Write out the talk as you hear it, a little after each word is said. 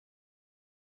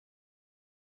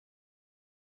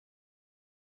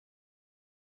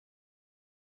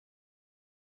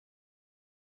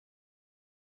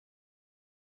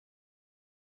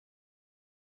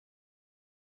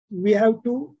we have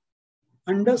to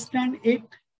understand it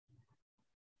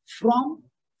from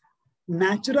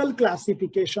natural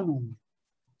classification only.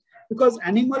 Because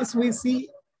animals we see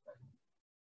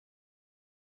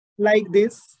like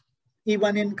this,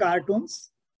 even in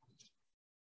cartoons.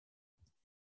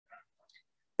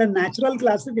 The natural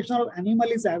classification of animal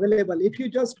is available. If you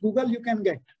just Google, you can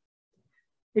get.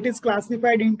 It is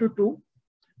classified into two,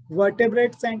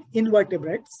 vertebrates and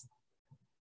invertebrates.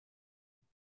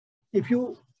 If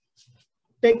you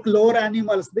take lower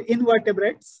animals, the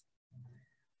invertebrates,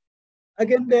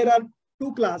 again, there are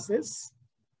two classes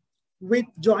with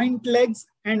joint legs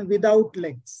and without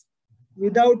legs.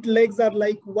 Without legs are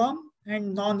like worm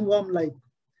and non-worm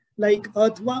like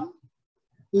earthworm,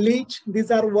 leech,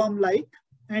 these are worm-like,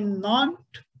 and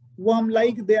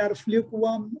non-worm-like, they are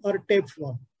flukeworm or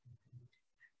tapeworm.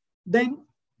 Then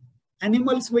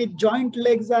animals with joint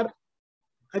legs are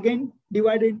again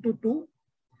divided into two,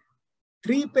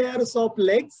 3 pairs of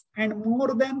legs and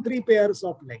more than 3 pairs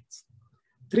of legs.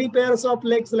 3 pairs of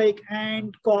legs like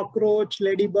ant, cockroach,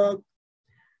 ladybug,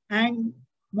 and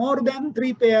more than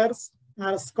 3 pairs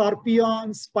are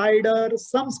scorpions, spiders,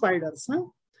 some spiders,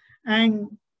 and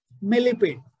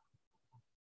millipede.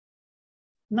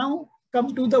 Now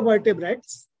come to the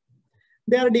vertebrates.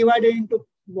 They are divided into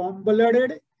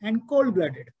warm-blooded and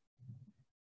cold-blooded.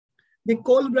 The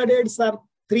cold-bloodeds are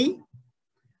 3,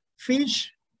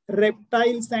 fish,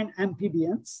 reptiles, and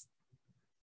amphibians.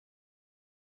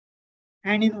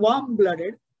 And in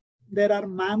warm-blooded, there are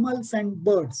mammals and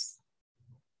birds.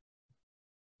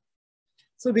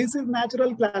 So this is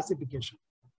natural classification.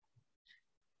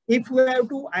 If we have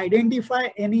to identify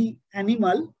any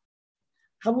animal,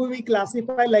 how will we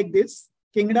classify like this?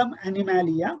 Kingdom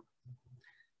Animalia.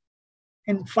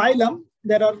 In phylum,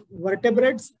 there are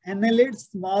vertebrates, annelids,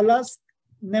 mollusks,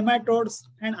 nematodes,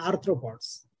 and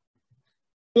arthropods.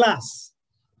 Class.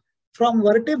 From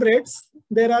vertebrates,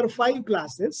 there are 5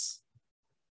 classes.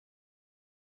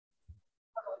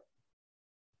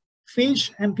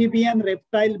 Fish, amphibian,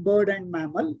 reptile, bird, and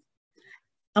mammal.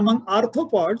 Among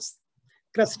arthropods,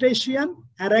 crustacean,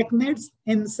 arachnids,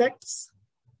 insects.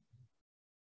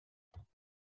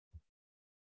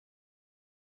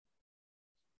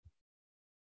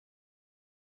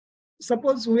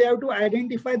 Suppose we have to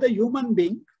identify the human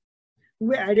being.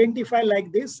 We identify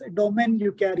like this: domain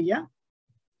Eukarya,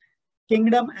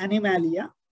 kingdom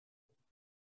Animalia,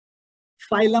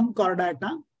 phylum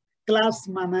Chordata, class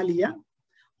Mammalia,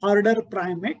 order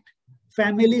Primate,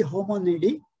 family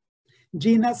Hominidae,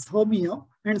 genus Homeo,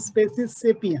 and species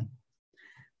Sapien.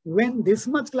 When this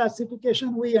much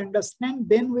classification we understand,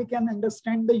 then we can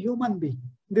understand the human being.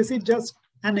 This is just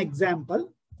an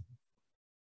example.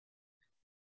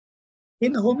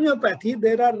 In homeopathy,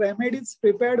 there are remedies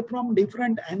prepared from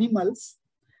different animals,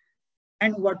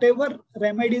 and whatever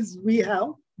remedies we have,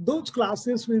 those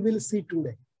classes we will see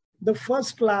today. The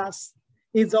first class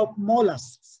is of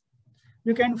mollusks.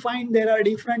 You can find there are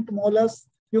different mollusks.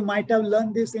 You might have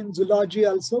learned this in zoology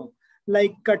also,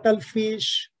 like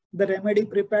cuttlefish, the remedy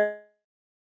prepared,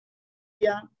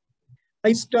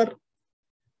 oyster,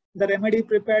 the remedy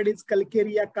prepared is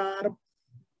Calcaria carp,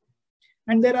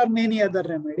 and there are many other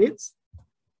remedies.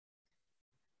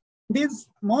 These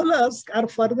mollusks are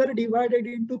further divided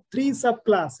into 3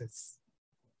 subclasses.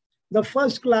 The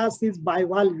first class is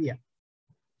bivalvia.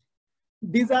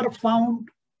 These are found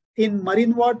in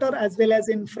marine water as well as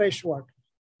in fresh water.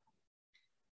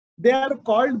 They are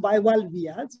called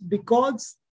bivalvias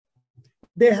because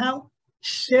they have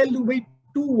shell with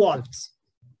 2 walls.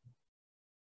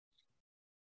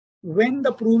 When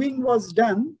the proving was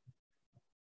done,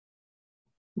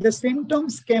 the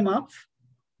symptoms came up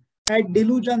at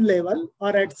delusion level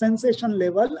or at sensation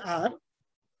level are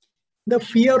the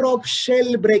fear of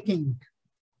shell breaking.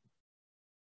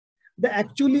 They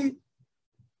actually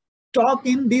talk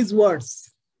in these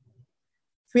words,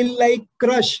 feel like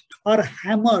crushed or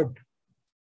hammered.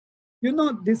 You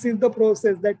know, this is the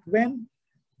process that when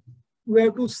we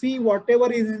have to see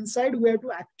whatever is inside, we have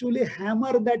to actually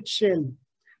hammer that shell.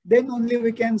 Then only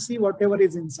we can see whatever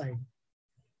is inside.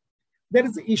 There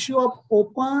is the issue of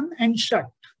open and shut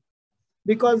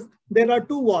because there are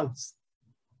 2 walls.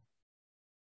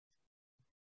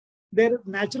 Their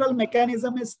natural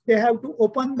mechanism is they have to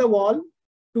open the wall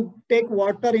to take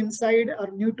water inside or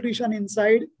nutrition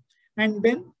inside, and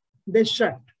then they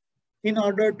shut in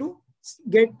order to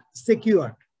get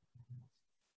secured.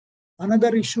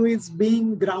 Another issue is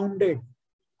being grounded.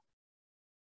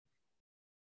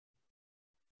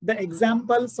 The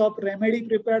examples of remedy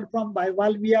prepared from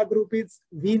bivalvia group is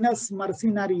Venus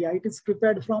mercenaria. It is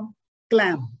prepared from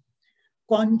clam.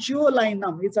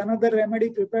 Concholinum is another remedy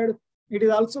prepared It is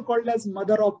also called as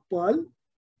mother of pearl.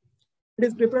 It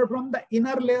is prepared from the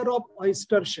inner layer of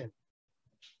oyster shell.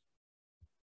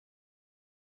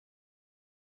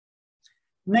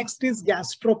 Next is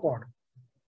gastropod.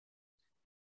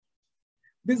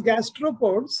 These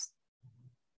gastropods,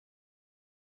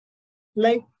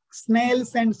 like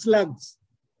snails and slugs,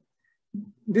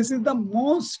 this is the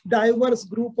most diverse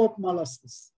group of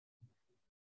mollusks.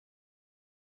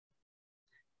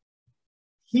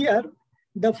 Here,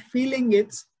 the feeling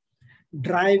is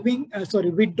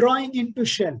withdrawing into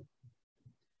shell.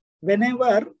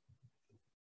 Whenever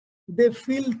they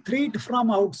feel threat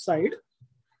from outside,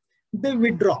 they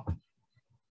withdraw.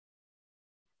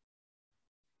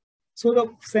 So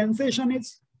the sensation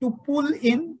is to pull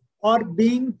in or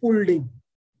being pulled in.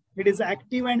 It is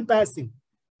active and passive.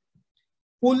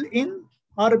 Pull in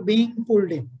or being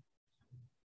pulled in.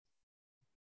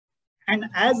 And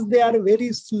as they are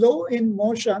very slow in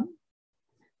motion,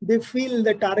 they feel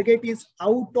the target is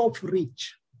out of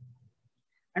reach.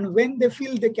 And when they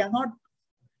feel they cannot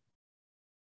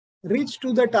reach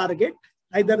to the target,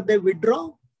 either they withdraw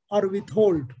or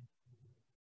withhold.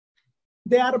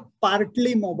 They are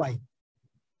partly mobile.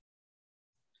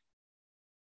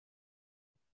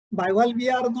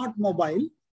 Bivalve are not mobile.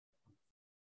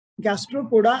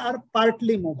 Gastropoda are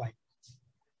partly mobile.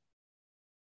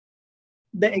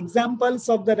 The examples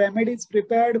of the remedies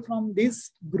prepared from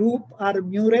this group are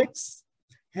Murex,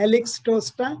 Helix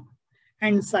tosta,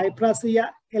 and Cyprassia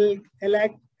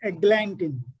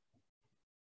eglantine.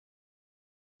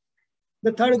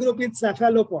 The third group is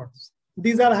cephalopods.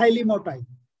 These are highly motile.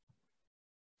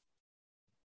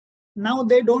 Now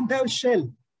they don't have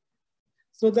shell.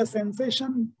 So the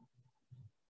sensation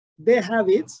they have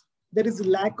is there is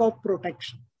lack of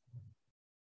protection.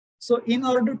 So in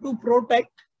order to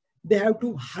protect, they have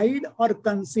to hide or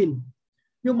conceal.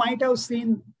 You might have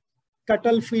seen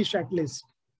cuttlefish at least.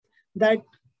 That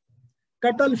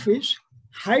cuttlefish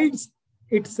hides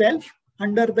itself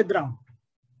under the ground.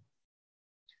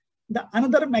 The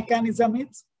another mechanism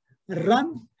is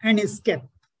run and escape.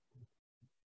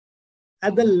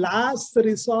 At the last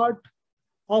resort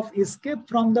of escape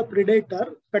from the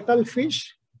predator,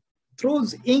 cuttlefish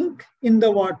throws ink in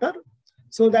the water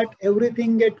so that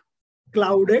everything gets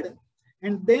clouded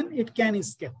and then it can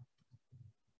escape.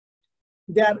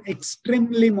 They are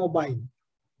extremely mobile.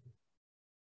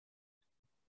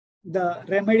 The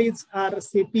remedies are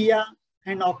sepia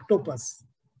and octopus.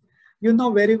 You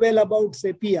know very well about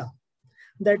sepia,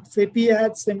 that sepia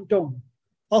has symptom,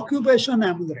 occupation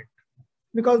amulet,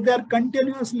 because they are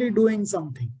continuously doing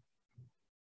something.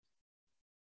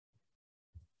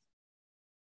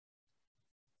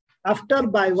 After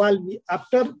bivalve,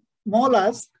 after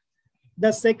mollusk,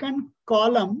 the second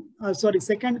class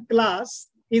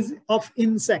is of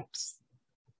insects.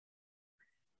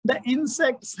 The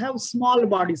insects have small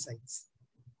body size.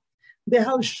 They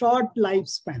have short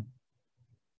lifespan.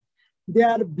 They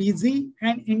are busy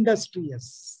and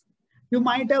industrious. You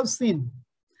might have seen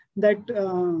that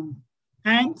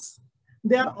ants,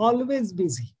 they are always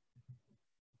busy.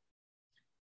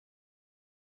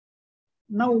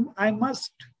 Now I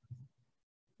must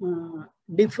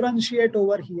differentiate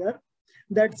over here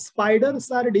that spiders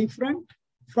are different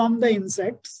from the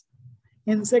insects.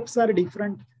 Insects are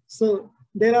different. So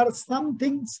there are some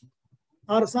things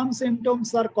or some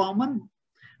symptoms are common,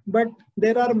 but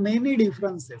there are many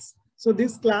differences. So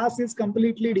this class is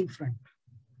completely different.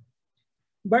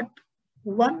 But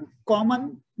one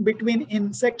common between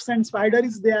insects and spiders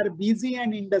is they are busy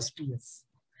and industrious.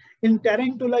 In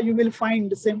tarantula, you will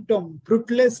find the symptom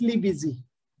fruitlessly busy.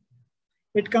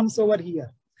 It comes over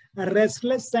here,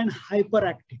 restless and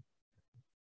hyperactive.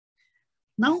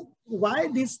 Now, why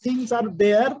these things are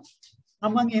there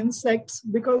among insects?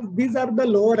 Because these are the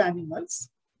lower animals.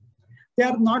 They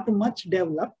are not much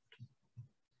developed.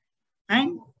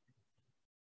 And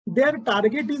their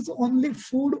target is only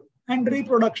food and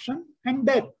reproduction and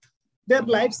death. Their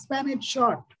lifespan is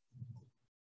short.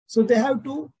 So they have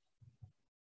to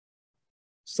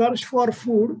search for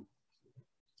food.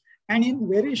 And in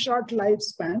very short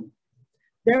lifespan,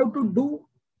 they have to do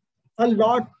a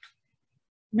lot,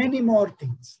 many more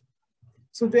things.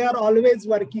 So they are always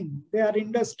working. They are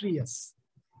industrious.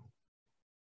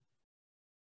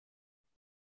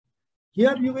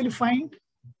 Here you will find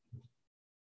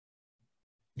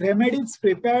remedies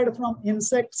prepared from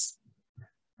insects.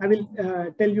 I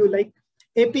will tell you like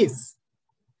Apis.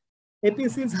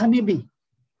 Apis is honeybee.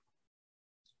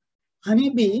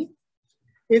 Honeybee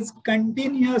is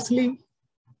continuously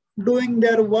doing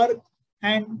their work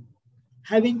and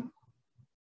having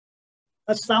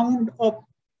a sound of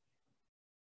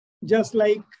just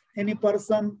like any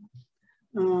person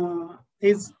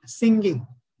is singing.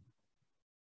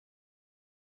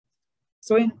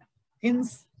 So in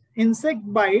insect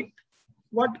bite,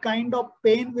 what kind of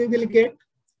pain we will get?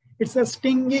 It's a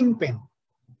stinging pain.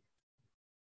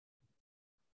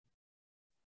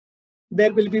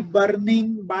 There will be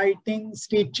burning, biting,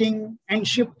 stitching, and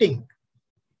shifting.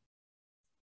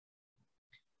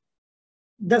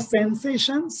 The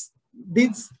sensations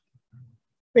these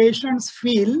patients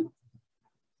feel,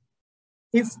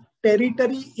 his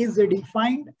territory is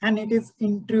defined and it is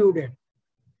intruded.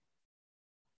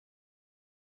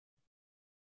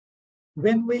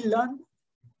 When we learn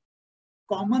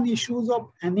common issues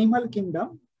of animal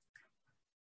kingdom,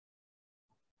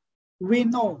 we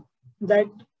know that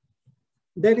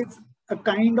there is a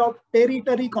kind of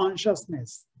territory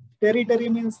consciousness. Territory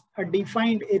means a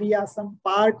defined area, some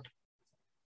part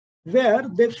where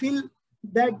they feel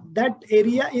that that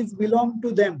area is belong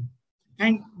to them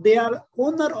and they are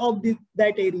owner of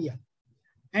that area,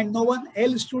 and no one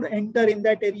else should enter in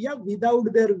that area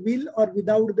without their will or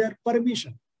without their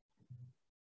permission.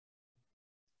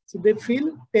 So they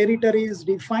feel territory is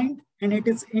defined and it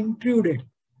is intruded.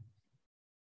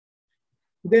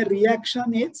 Their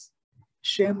reaction is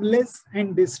shameless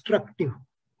and destructive.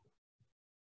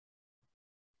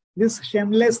 This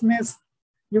shamelessness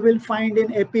you will find in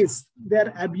epis. They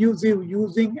are abusive,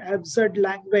 using absurd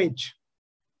language,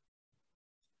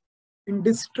 and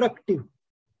destructive.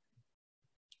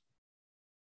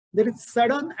 There is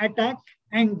sudden attack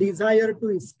and desire to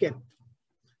escape.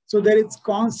 So there is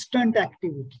constant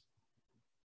activity.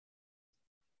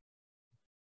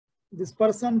 This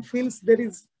person feels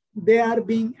they are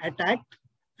being attacked.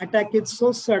 Attack is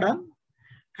so sudden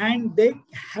and they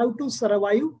have to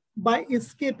survive by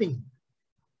escaping.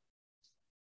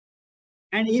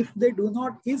 And if they do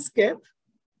not escape,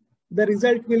 the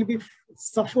result will be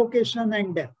suffocation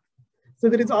and death. So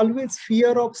there is always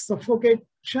fear of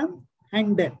suffocation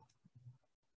and death.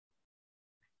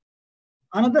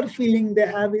 Another feeling they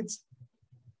have is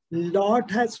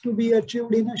lot has to be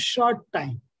achieved in a short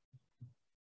time.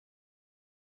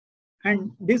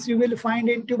 And this you will find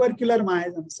in tubercular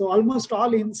miasm. So almost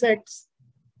all insects,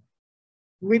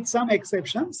 with some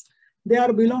exceptions, they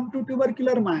are belong to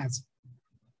tubercular miasm.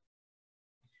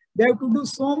 They have to do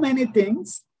so many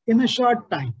things in a short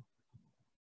time.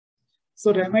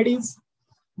 So remedies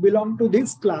belong to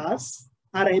this class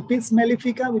are Apis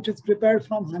mellifica, which is prepared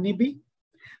from honeybee,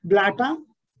 Blata,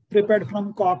 prepared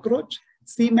from cockroach,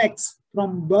 Cimex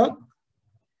from bug,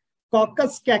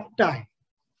 Coccus cacti.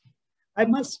 I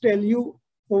must tell you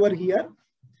over here,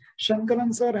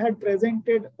 Shankaran sir had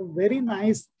presented a very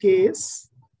nice case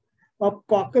of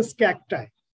Coccus cacti.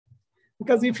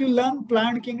 Because if you learn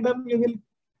plant kingdom, you will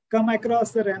come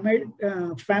across the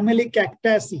family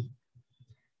Cactaceae.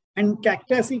 And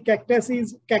Cactaceae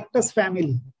is cactus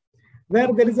family,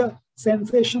 where there is a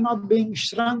sensation of being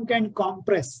shrunk and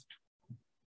compressed.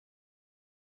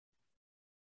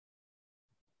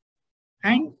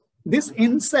 And this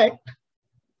insect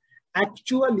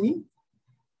actually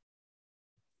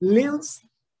lives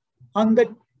on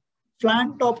the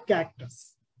plant of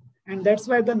cactus. And that's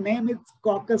why the name is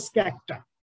Coccus cacti.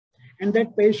 And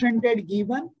that patient had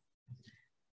given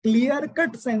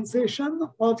clear-cut sensation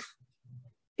of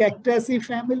Cactaceae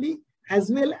family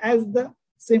as well as the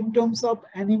symptoms of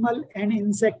animal and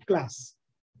insect class.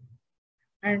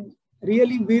 And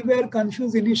really we were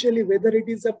confused initially whether it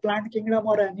is a plant kingdom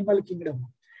or animal kingdom.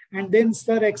 And then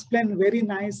sir explained very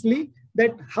nicely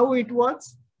that how it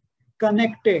was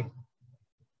connected.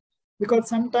 Because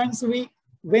sometimes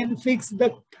when fix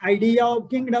the idea of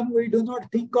kingdom, we do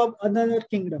not think of another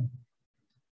kingdom.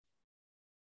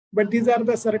 But these are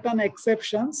the certain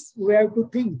exceptions. We have to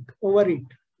think over it.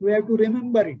 We have to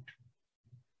remember it.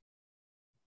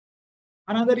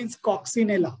 Another is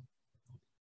Coccinella.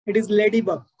 It is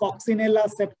ladybug, Coccinella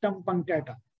septum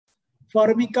punctata.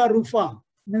 Formica rufa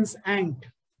means ant.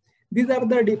 These are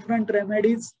the different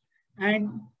remedies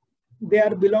and they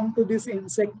belong to this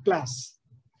insect class.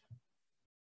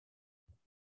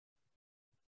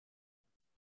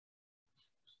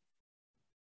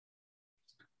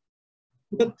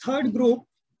 The third group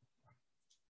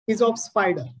is of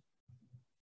spider.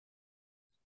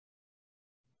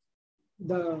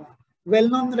 The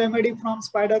well-known remedy from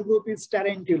spider group is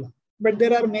tarantula, but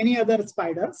there are many other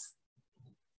spiders.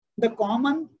 The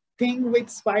common thing with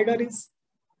spider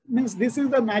means this is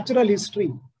the natural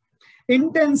history.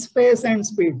 Intense pace and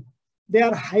speed. They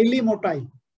are highly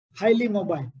motile, highly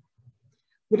mobile.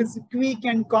 There is quick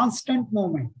and constant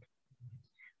movement,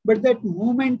 but that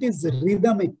movement is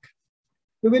rhythmic.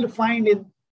 You will find in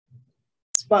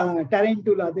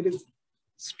tarantula, there is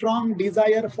strong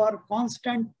desire for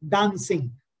constant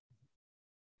dancing.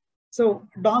 So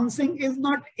dancing is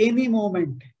not any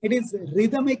movement, it is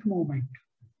rhythmic movement.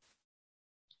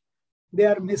 They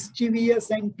are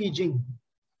mischievous and teasing.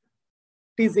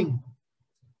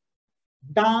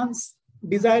 Dance,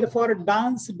 desire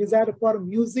for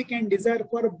music, and desire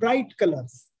for bright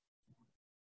colors.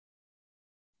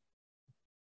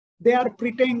 They are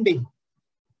pretending.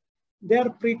 Their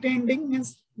pretending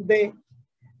means they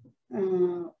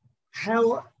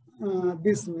have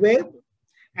this web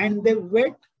and they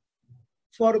wait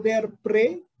for their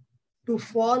prey to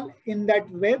fall in that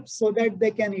web so that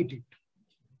they can eat it.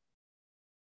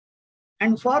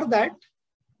 And for that,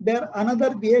 their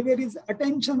another behavior is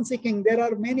attention seeking. There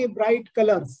are many bright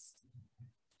colors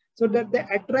so that they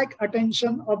attract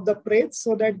attention of the prey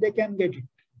so that they can get it.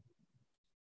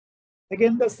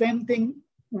 Again, the same thing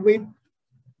with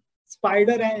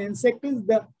spider and insect is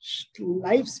the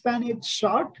lifespan is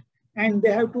short and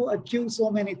they have to achieve so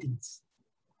many things.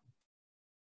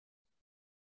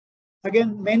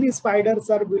 Again, many spiders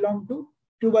are belong to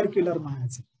tubercular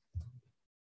miasm.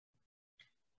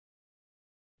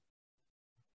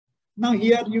 Now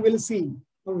here you will see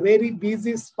a very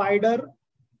busy spider,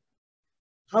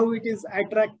 how it is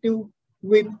attractive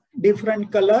with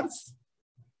different colors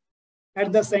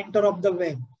at the center of the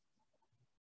web.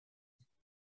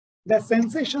 The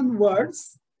sensation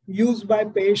words used by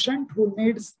patient who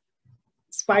needs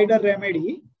spider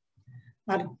remedy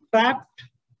are trapped,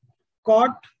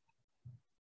 caught,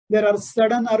 there are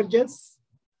sudden urges,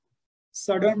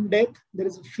 sudden death, there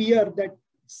is fear that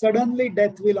suddenly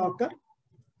death will occur.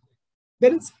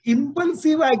 There is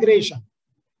impulsive aggression.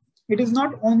 It is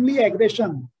not only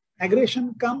aggression.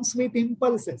 Aggression comes with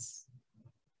impulses.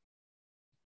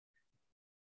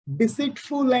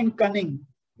 Deceitful and cunning.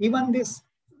 Even this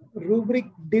rubric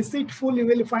deceitful, you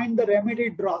will find the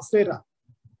remedy Drosera.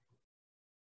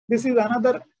 This is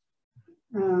another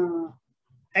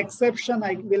exception,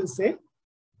 I will say,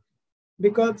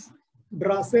 because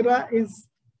Drosera is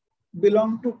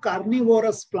belong to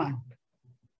carnivorous plant,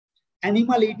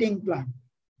 animal eating plant.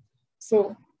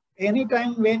 So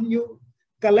anytime when you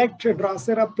collect a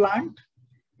Drosera plant,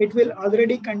 it will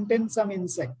already contain some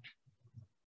insect.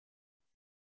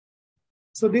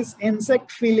 So this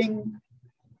insect feeling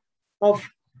of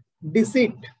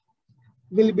deceit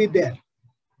will be there.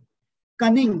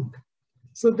 Cunning.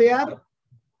 So they are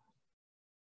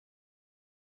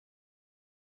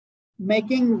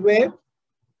making web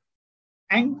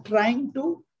and trying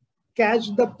to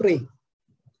catch the prey.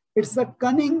 It's a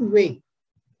cunning way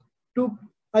to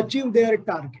achieve their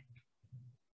target.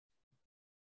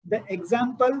 The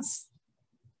examples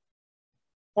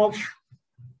of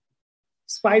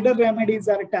spider remedies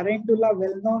are tarantula,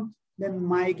 well known, then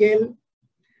mygale,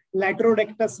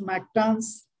 Latrodectus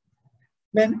mactans,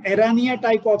 then Erania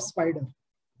type of spider,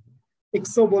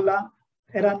 Ixobola,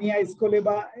 Erania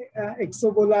escoleba,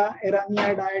 Ixobola,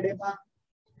 Erania diadema,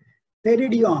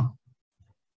 Theridion.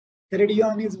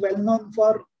 Theridion is well known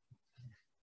for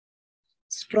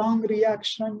strong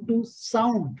reaction to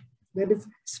sound, that is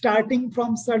starting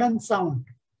from sudden sound.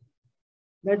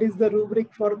 That is the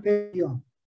rubric for Theridion.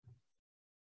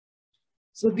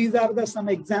 So these are the some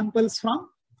examples from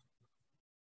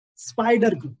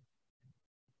spider group.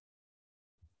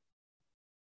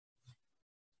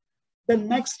 The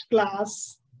next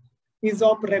class is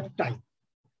of reptile.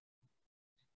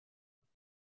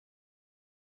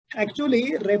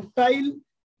 Actually, reptile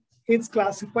is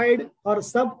classified or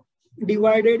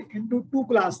subdivided into two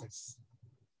classes.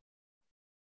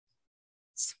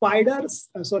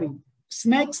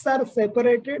 Snakes are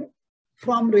separated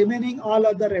from remaining all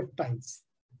other reptiles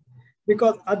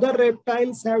because other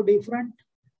reptiles have different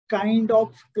kind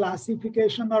of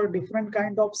classification or different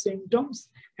kind of symptoms,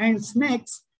 and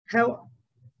snakes have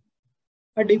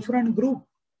a different group.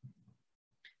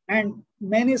 And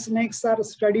many snakes are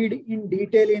studied in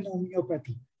detail in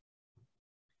homeopathy.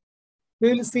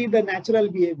 We will see the natural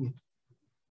behavior.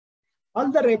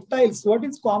 All the reptiles, what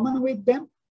is common with them?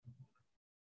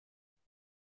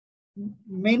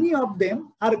 Many of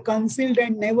them are concealed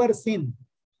and never seen.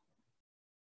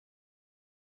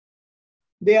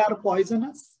 They are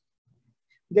poisonous.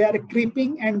 They are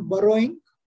creeping and burrowing.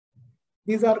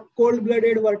 These are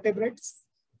cold-blooded vertebrates.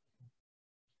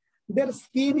 Their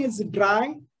skin is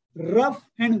dry, rough,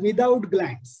 and without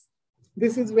glands.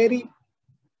 This is very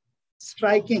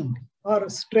striking or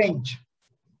strange.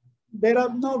 There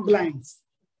are no glands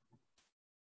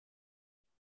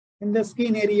in the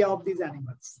skin area of these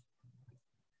animals.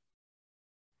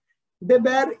 They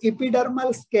bear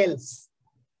epidermal scales.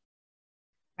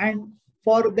 And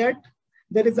for that,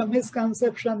 there is a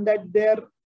misconception that their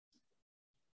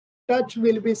touch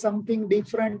will be something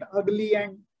different, ugly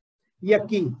and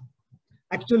yucky.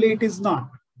 Actually, it is not.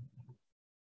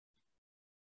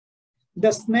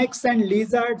 The snakes and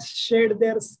lizards shed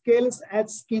their scales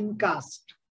as skin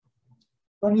cast.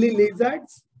 Only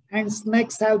lizards and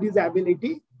snakes have this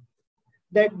ability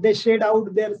that they shed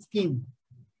out their skin.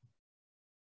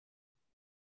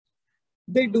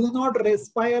 They do not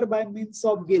respire by means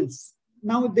of gills.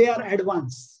 Now they are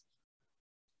advanced.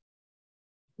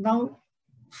 Now,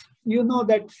 you know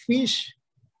that fish,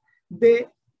 they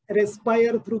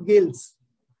respire through gills.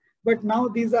 But now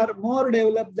these are more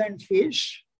developed than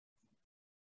fish.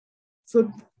 So,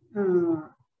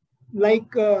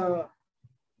 like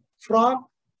frog,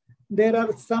 there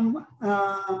are some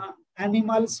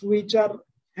animals which are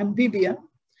amphibian,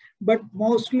 but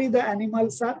mostly the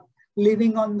animals are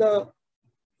living on the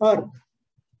earth.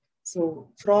 So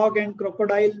frog and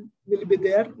crocodile will be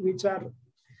there, which are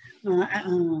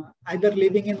either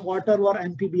living in water or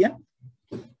amphibian.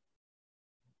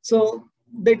 So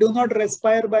they do not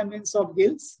respire by means of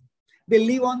gills. They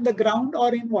live on the ground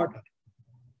or in water.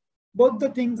 Both the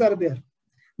things are there.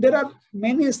 There are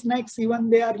many snakes, even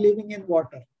they are living in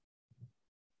water.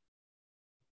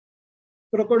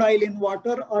 Crocodile in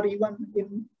water or even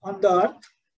on the earth.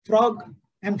 Frog,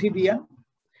 amphibian,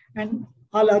 and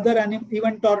all other animals,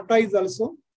 even tortoise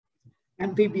also,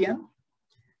 amphibian,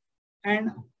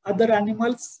 and other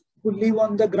animals who live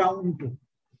on the ground too.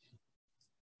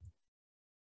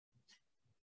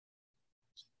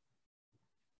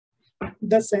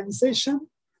 The sensation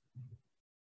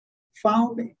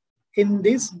found in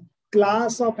this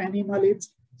class of animal is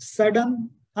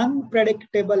sudden,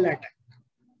 unpredictable attack.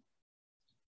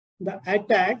 The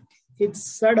attack is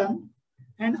sudden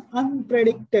and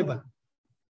unpredictable.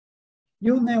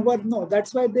 You never know.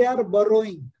 That's why they are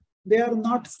burrowing. They are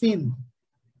not seen.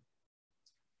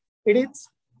 It is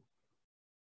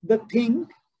the thing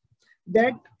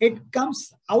that it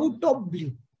comes out of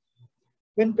blue.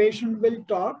 When patient will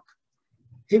talk,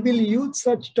 he will use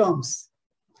such terms.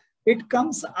 It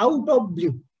comes out of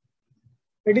blue.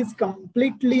 It is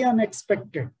completely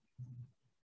unexpected,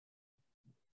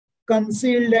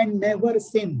 concealed and never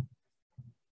seen.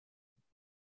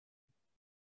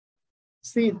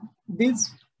 See,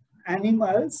 these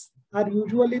animals are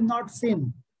usually not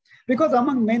seen because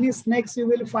among many snakes you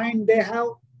will find they have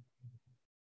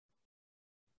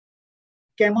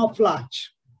camouflage.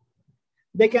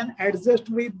 They can adjust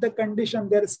with the condition.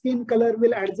 Their skin color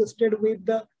will adjust with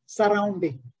the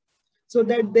surrounding so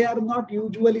that they are not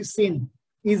usually seen,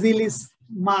 easily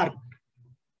marked.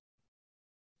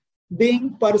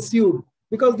 Being pursued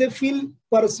because they feel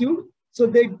pursued, so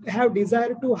they have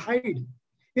desire to hide.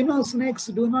 You know, snakes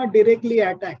do not directly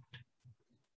attack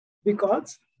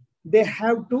because they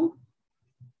have to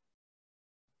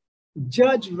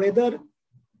judge whether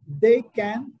they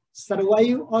can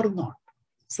survive or not.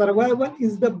 Survival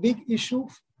is the big issue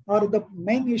or the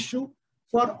main issue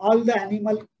for all the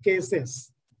animal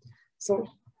cases. So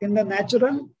in the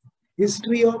natural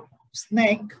history of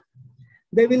snake,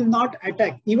 they will not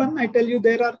attack. Even I tell you,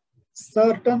 there are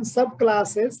certain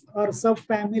subclasses or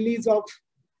subfamilies of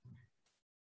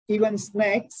even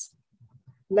snakes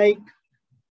like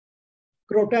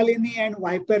Crotalini and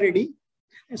Viperidae,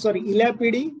 sorry,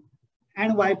 Elapidae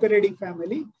and Viperidae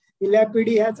family.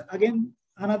 Elapidae has again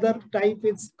another type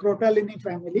is Crotalini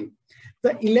family. The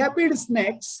Elapid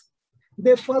snakes,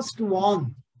 they first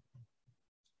warn.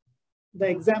 The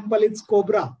example is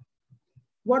cobra.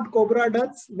 What cobra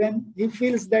does when he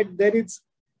feels that there is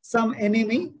some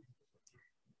enemy,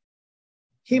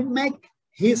 he makes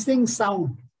hissing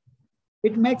sound.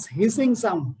 It makes hissing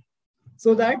sound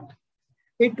so that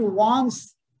it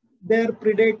warns their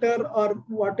predator or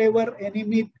whatever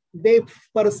enemy they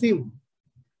perceive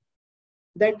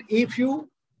that if you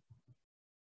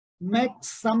make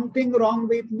something wrong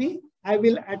with me, I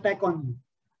will attack on you.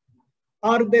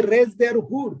 Or they raise their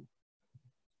hood.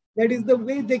 That is the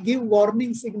way they give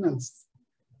warning signals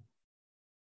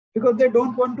because they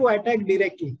don't want to attack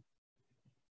directly.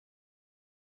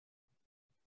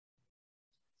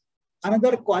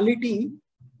 Another quality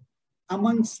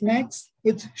among snakes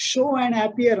is show and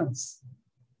appearance.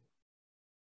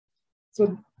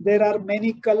 So there are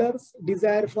many colors,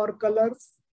 desire for colors,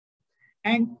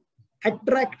 and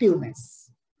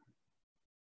attractiveness.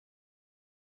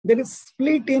 There is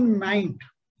split in mind,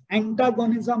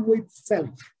 antagonism with self.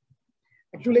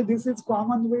 Actually, this is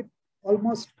common with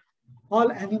almost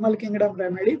all animal kingdom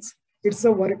remedies. It's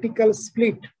a vertical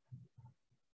split.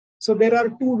 So there are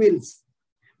two wills.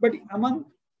 But among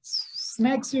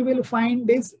snakes, you will find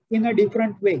this in a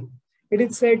different way. It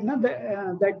is said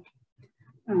that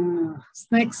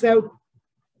snakes have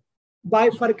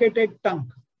bifurcated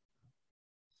tongue.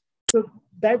 So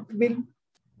that will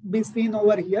be seen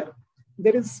over here.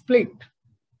 There is split.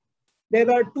 There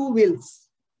are two wills.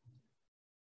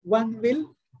 One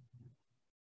will,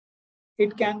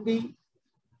 it can be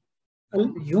a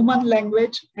human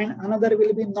language, and another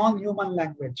will be non-human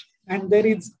language. And there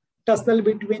is tussle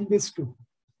between these two.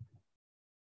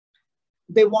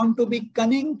 They want to be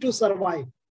cunning to survive.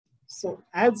 So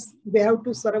as they have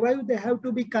to survive, they have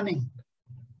to be cunning.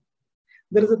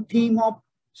 There is a theme of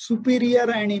superior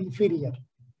and inferior.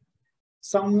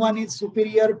 Someone is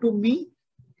superior to me,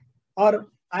 or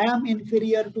I am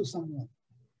inferior to someone.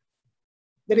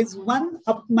 There is one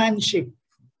upmanship.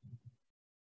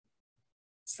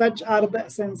 Such are the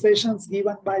sensations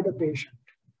given by the patient.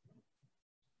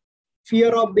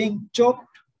 Fear of being choked,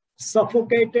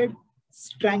 suffocated,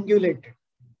 strangulated.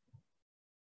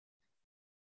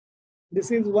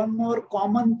 This is one more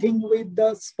common thing with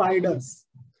the spiders.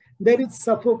 There is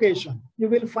suffocation. You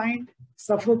will find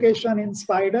suffocation in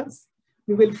spiders.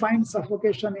 You will find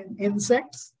suffocation in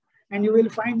insects. And you will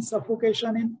find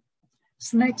suffocation in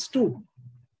snakes too.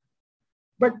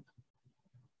 But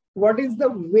what is the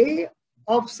way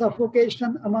of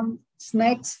suffocation among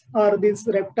snakes or these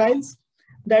reptiles?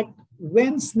 That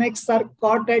when snakes are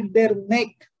caught at their neck,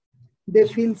 they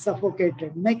feel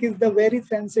suffocated. Neck is the very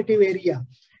sensitive area.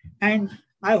 And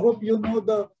I hope you know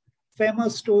the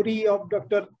famous story of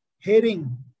Dr.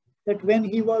 Herring, that when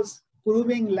he was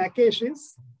proving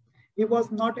lachesis, he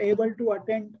was not able to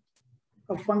attend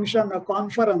a function, a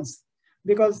conference,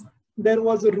 because there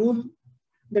was a rule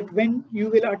that when you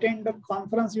will attend a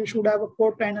conference, you should have a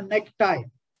coat and a necktie.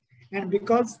 And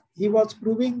because he was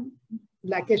proving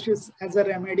lachesis as a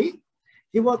remedy,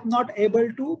 he was not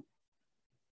able to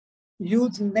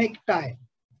use necktie.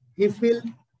 He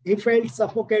felt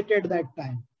suffocated that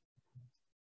time.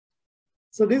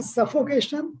 So this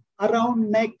suffocation around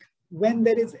neck, when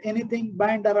there is anything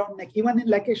bind around neck, even in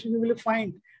lachesis you will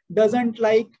find, doesn't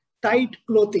like tight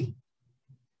clothing.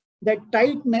 That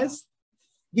tightness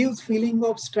gives feeling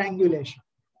of strangulation.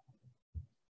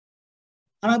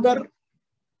 Another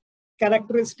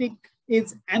characteristic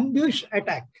is ambush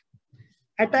attack.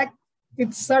 Attack,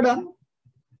 it's sudden,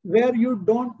 where you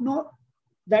don't know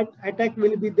that attack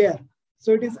will be there.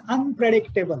 So it is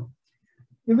unpredictable.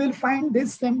 You will find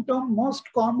this symptom most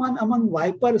common among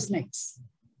viper snakes.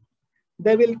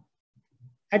 They will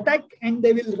attack and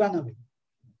they will run away.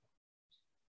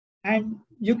 And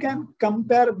you can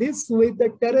compare this with the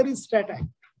terrorist attack.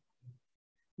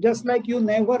 Just like you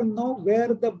never know where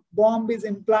the bomb is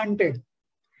implanted.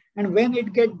 And when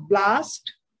it gets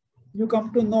blast, you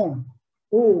come to know,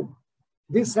 oh,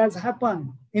 this has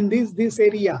happened in this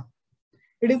area.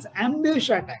 It is ambush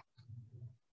attack.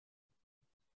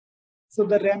 So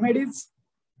the remedies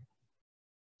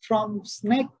from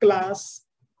snake class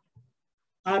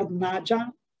are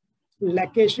Naja,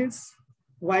 Lachesis,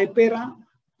 Vipera,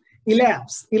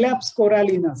 Elaps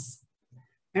corallinus,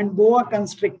 and Boa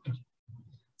constrictor.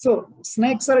 So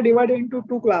snakes are divided into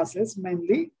two classes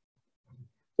mainly,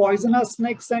 poisonous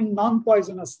snakes and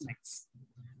non-poisonous snakes.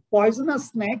 Poisonous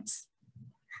snakes,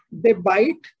 they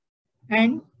bite,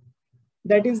 and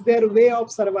that is their way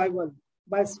of survival,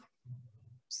 by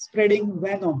spreading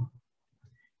venom.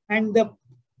 And the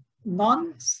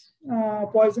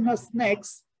non-poisonous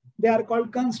snakes, they are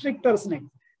called constrictor snakes.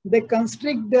 They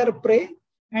constrict their prey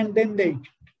and then they eat.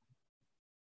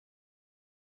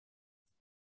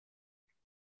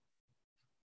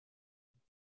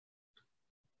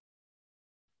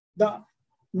 The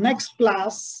next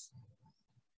class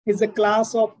is a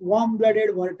class of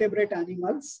warm-blooded vertebrate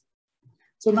animals.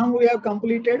 So now we have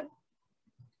completed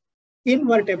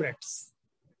invertebrates.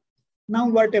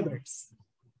 Now vertebrates.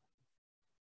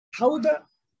 How the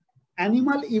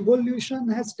animal evolution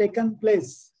has taken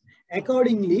place.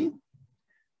 Accordingly,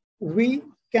 we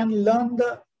can learn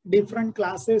the different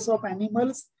classes of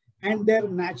animals and their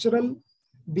natural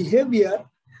behavior.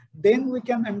 Then we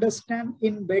can understand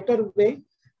in better way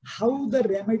how the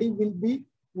remedy will be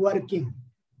working.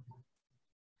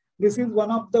 This is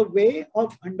one of the way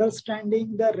of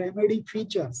understanding the remedy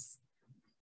features.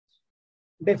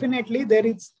 Definitely, there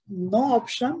is no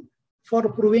option for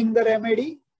proving the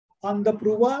remedy on the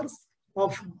provers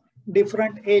of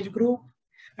different age group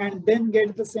and then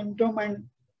get the symptom, and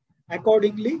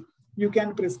accordingly, you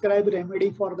can prescribe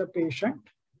remedy for the patient.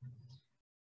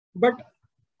 But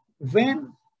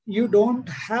when you don't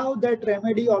have that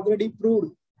remedy already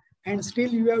proved and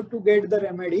still you have to get the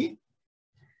remedy,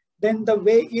 then the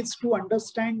way is to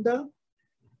understand the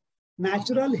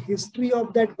natural history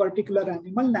of that particular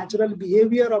animal, natural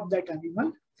behavior of that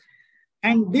animal.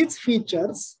 And these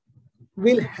features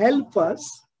will help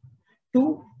us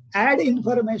to add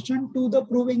information to the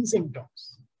proving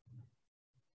symptoms.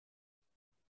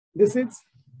 This is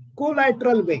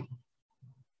collateral way.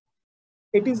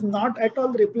 It is not at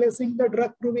all replacing the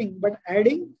drug proving, but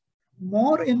adding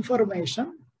more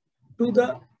information to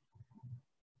the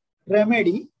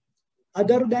remedy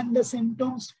other than the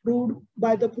symptoms proved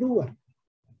by the prover.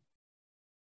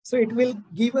 So it will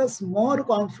give us more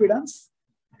confidence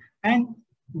and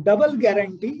double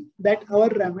guarantee that our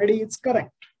remedy is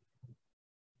correct.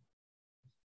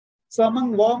 So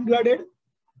among warm-blooded,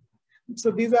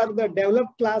 so these are the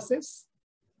developed classes,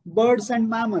 birds and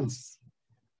mammals.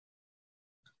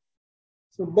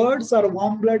 So birds or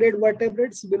warm-blooded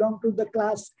vertebrates belong to the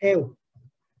class A.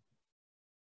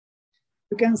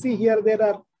 You can see here there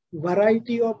are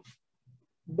variety of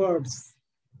birds.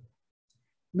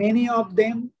 Many of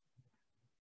them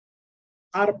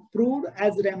are proved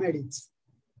as remedies.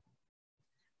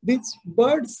 These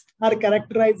birds are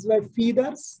characterized by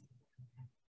feathers.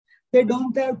 They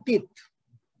don't have teeth,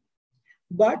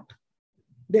 but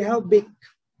they have beak.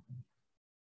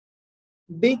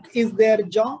 Beak is their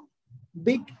jaw,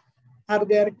 beak are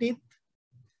their teeth.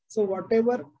 So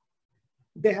whatever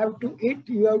they have to eat,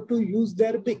 you have to use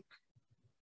their beak,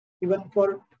 even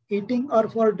for eating or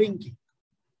for drinking.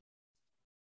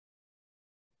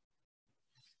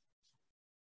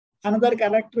 Another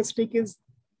characteristic is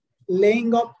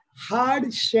laying of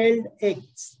hard-shelled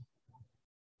eggs.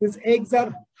 These eggs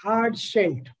are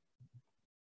hard-shelled.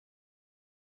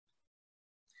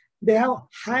 They have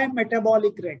high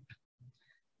metabolic rate.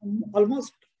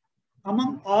 Almost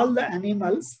among all the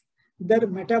animals, their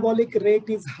metabolic rate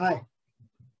is high.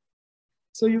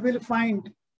 So you will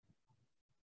find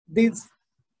these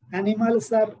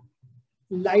animals are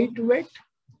lightweight.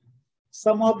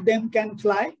 Some of them can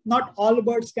fly. Not all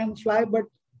birds can fly, but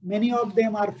many of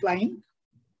them are flying.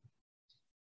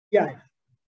 Yeah.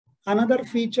 Another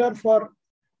feature for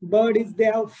bird is they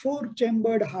have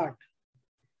 4-chambered heart.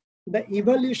 The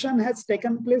evolution has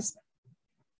taken place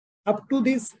up to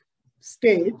this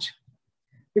stage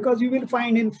because you will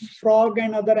find in frog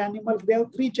and other animals, they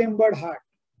have 3-chambered heart.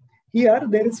 Here,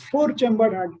 there is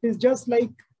 4-chambered heart. It is just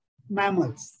like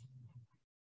mammals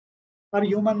or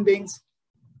human beings.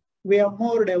 We are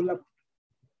more developed.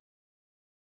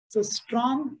 So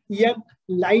strong yet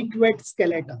lightweight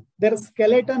skeleton. Their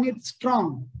skeleton is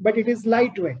strong, but it is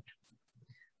lightweight.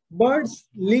 Birds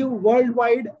live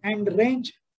worldwide and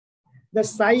range the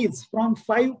size from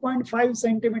 5.5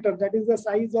 centimeter, that is the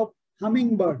size of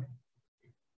hummingbird,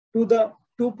 to the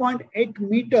 2.8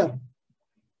 meter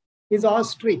is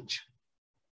ostrich.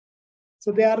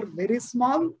 So they are very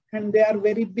small and they are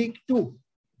very big too.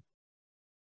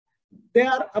 There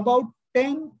are about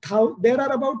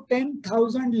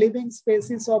 10,000 living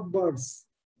species of birds,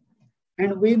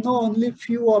 and we know only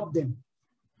few of them.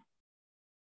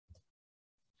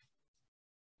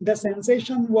 The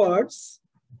sensation words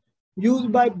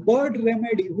used by bird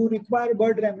remedy, who require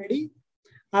bird remedy,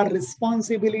 are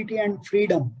responsibility and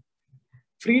freedom.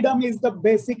 Freedom is the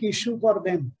basic issue for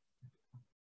them,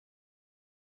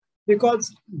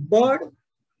 because birds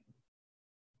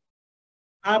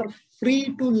are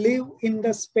free to live in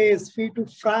the space, free to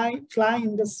fly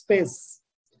in the space.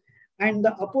 And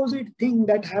the opposite thing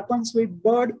that happens with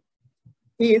bird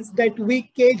is that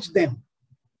we cage them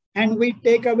and we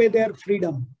take away their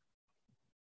freedom.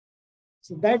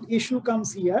 So that issue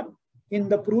comes here. In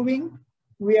the proving,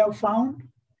 we have found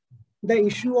the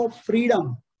issue of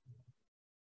freedom.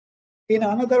 In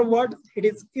another word, it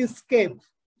is escape,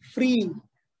 free,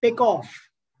 take off.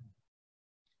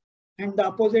 And the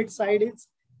opposite side is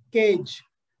cage,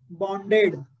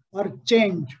 bonded, or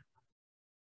chained.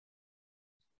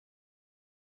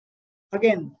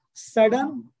 Again,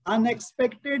 sudden,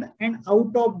 unexpected, and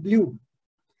out of blue.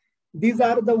 These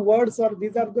are the words or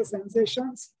these are the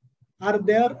sensations are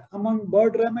there among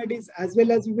bird remedies, as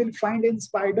well as you will find in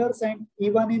spiders and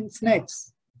even in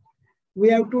snakes. We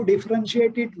have to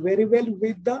differentiate it very well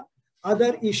with the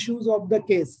other issues of the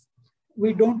case.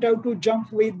 We don't have to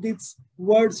jump with these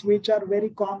words which are very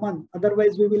common,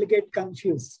 otherwise we will get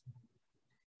confused.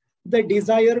 The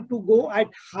desire to go at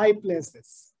high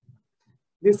places.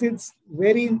 This is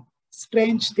very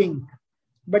strange thing,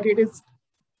 but it is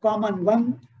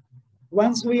common.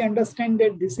 Once we understand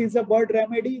that this is a bird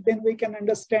remedy, then we can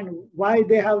understand why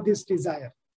they have this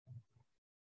desire.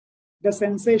 The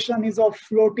sensation is of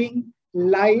floating,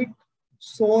 light,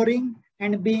 soaring,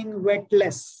 and being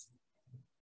weightless.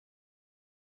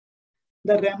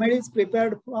 The remedy is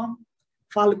prepared from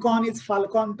falcon is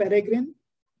falcon peregrine.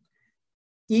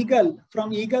 Eagle,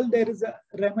 from eagle there is a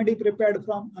remedy prepared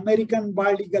from American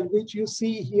bald eagle, which you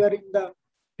see here in the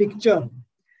picture.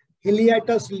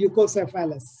 Heliatus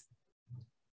leucocephalus.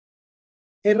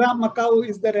 Herra macaw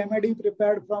is the remedy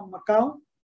prepared from macaw.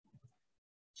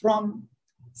 From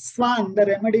swan, the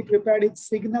remedy prepared is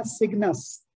Cygnus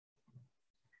cygnus.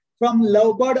 From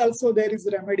lovebird also there is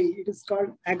remedy. It is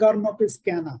called Agornopis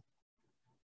cana.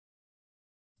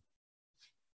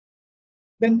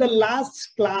 Then the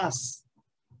last class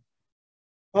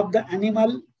of the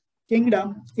animal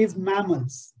kingdom is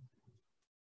mammals.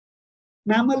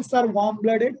 Mammals are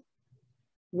warm-blooded,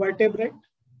 vertebrate,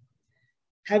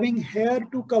 having hair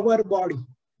to cover body.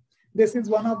 This is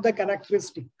one of the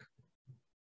characteristics.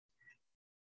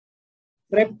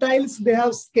 Reptiles, they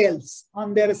have scales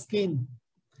on their skin.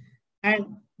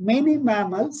 And many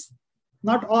mammals,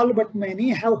 not all but many,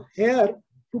 have hair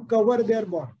to cover their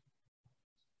body.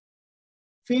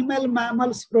 Female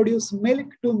mammals produce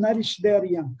milk to nourish their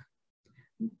young.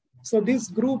 So this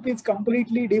group is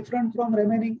completely different from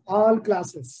remaining all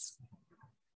classes.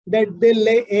 That they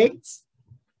lay eggs.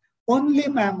 Only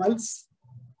mammals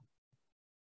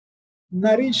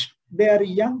nourish their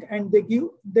young and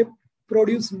they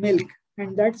produce milk.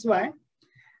 And that's why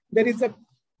there is a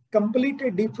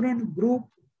completely different group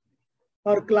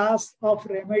or class of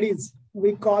remedies.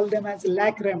 We call them as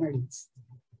lac remedies.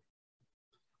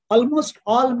 Almost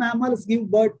all mammals give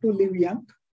birth to live young,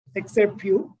 except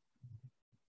few.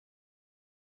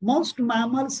 Most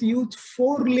mammals use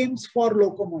 4 limbs for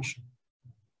locomotion.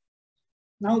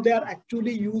 Now they are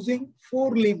actually using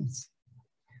 4 limbs.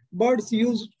 Birds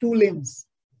use 2 limbs.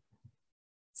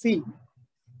 See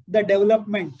the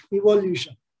development,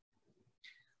 evolution.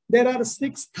 There are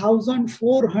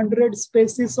 6,400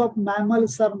 species of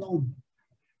mammals are known.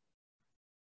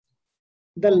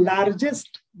 The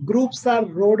largest groups are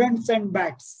rodents and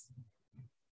bats.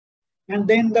 And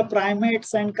then the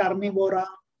primates and carnivora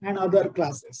and other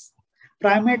classes.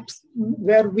 Primates,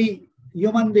 where we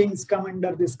human beings come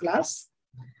under this class,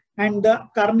 and the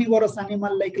carnivorous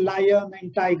animal like lion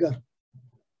and tiger.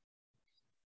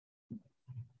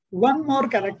 One more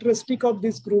characteristic of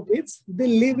this group is they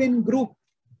live in group.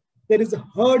 There is a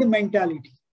herd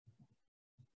mentality.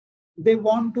 They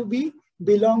want to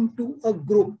belong to a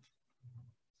group.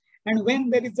 And when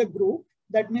there is a group,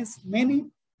 that means many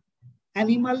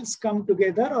animals come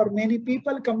together or many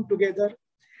people come together.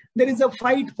 There is a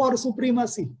fight for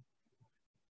supremacy.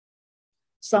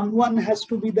 Someone has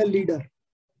to be the leader.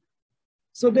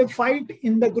 So they fight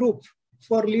in the group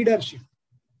for leadership.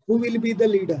 Who will be the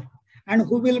leader? And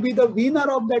who will be the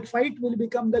winner of that fight will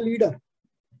become the leader.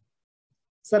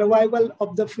 Survival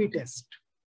of the fittest.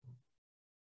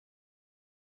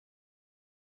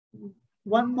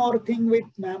 One more thing with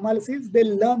mammals is they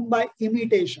learn by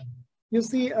imitation. You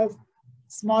see a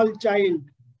small child,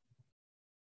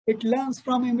 it learns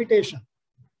from imitation.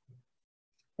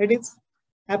 It is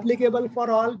applicable for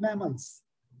all mammals.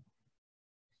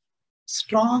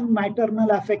 Strong maternal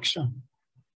affection.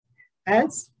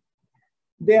 As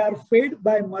they are fed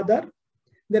by mother,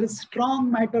 there is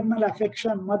strong maternal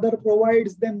affection. Mother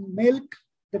provides them milk,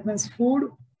 that means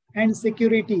food, and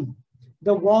security,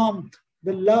 the warmth,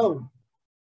 the love.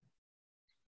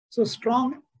 So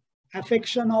strong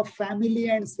affection of family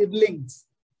and siblings.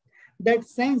 That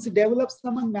sense develops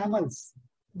among mammals.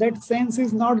 That sense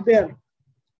is not there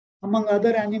among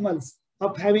other animals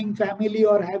of having family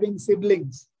or having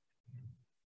siblings.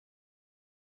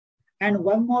 And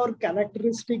one more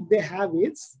characteristic they have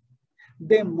is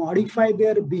they modify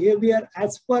their behavior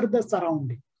as per the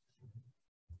surrounding.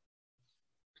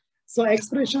 So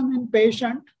expression in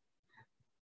patient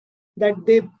that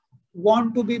they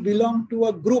want to belong to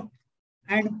a group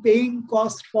and paying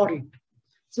cost for it.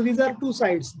 So these are two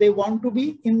sides. They want to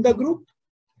be in the group,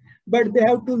 but they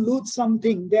have to lose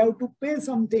something. They have to pay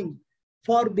something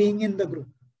for being in the group.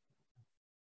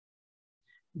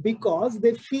 Because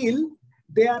they feel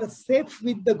they are safe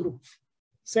with the group,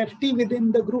 safety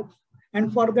within the group.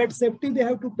 And for that safety, they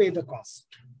have to pay the cost.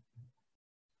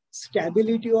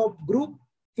 Stability of group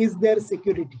is their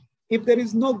security. If there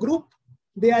is no group,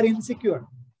 they are insecure.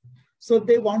 So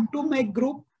they want to make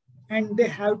group and they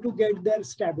have to get their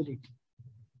stability.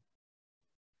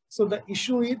 So the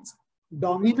issue is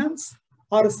dominance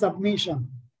or submission.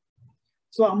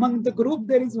 So among the group,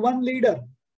 there is one leader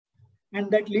and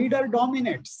that leader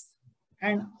dominates.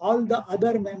 And all the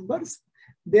other members,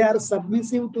 they are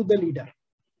submissive to the leader.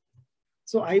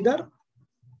 So either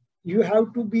you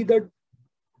have to be the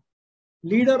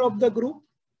leader of the group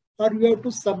or you have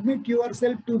to submit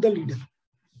yourself to the leader.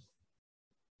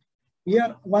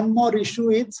 Here, one more issue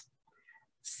is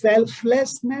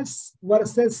selflessness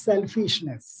versus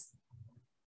selfishness.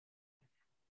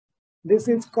 This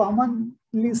is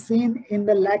commonly seen in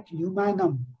the lac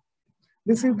humanum.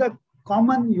 This is the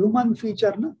common human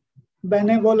feature, no?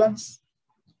 Benevolence,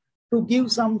 to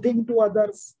give something to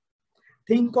others,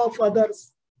 think of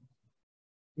others,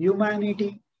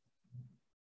 humanity.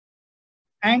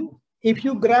 And if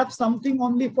you grab something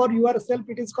only for yourself,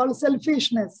 it is called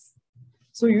selfishness.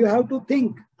 So you have to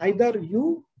think either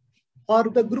you or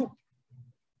the group.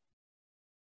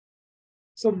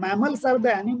 So mammals are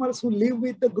the animals who live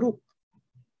with the group.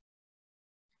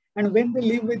 And when they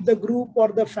live with the group or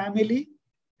the family,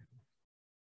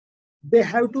 they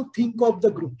have to think of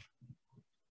the group.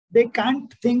 They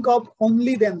can't think of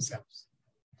only themselves.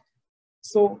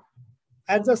 So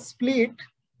as a split,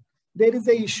 there is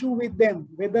an issue with them,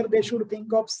 whether they should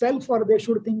think of self or they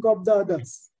should think of the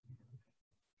others.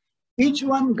 Each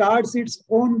one guards its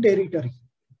own territory.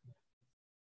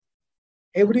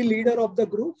 Every leader of the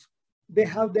group, they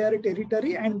have their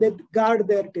territory and they guard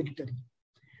their territory.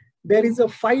 There is a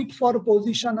fight for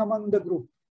position among the group.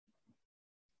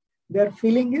 Their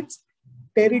feeling is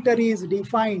territory is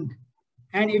defined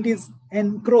and it is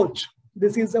encroached.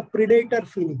 This is a predator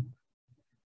feeling.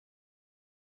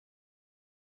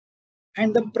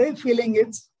 And the prey feeling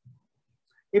is,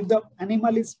 if the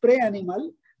animal is prey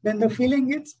animal, then the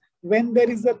feeling is when there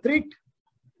is a threat,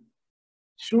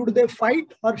 should they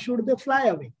fight or should they fly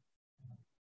away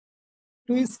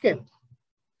to escape?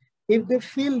 If they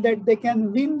feel that they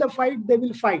can win the fight, they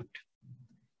will fight.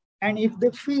 And if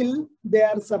they feel they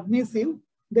are submissive,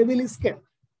 they will escape.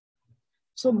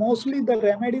 So mostly the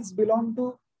remedies belong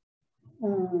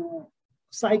to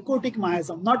psychotic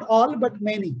miasm. Not all, but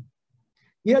many.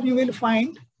 Here you will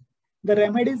find the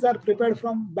remedies are prepared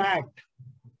from bat.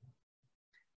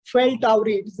 Fell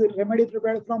tauri, it is a remedy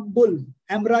prepared from bull.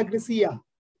 Ambragricia,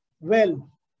 well.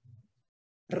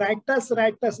 Ractus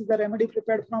is the remedy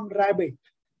prepared from rabbit.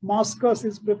 Moscus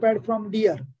is prepared from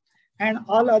deer. And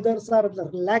all others are the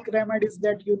lac remedies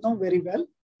that you know very well.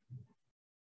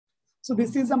 So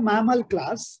this is a mammal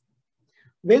class.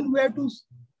 When we have to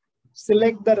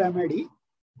select the remedy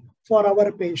for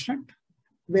our patient,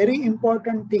 very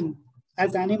important thing,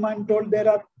 as Animan told, there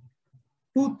are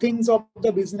two things of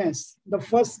the business. The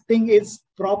first thing is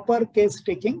proper case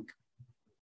taking.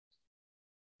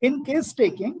 In case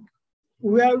taking,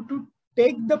 we have to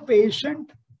take the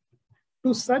patient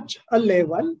to such a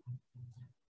level,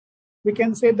 we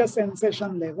can say the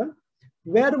sensation level,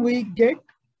 where we get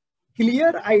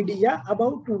clear idea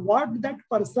about what that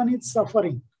person is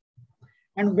suffering.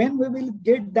 And when we will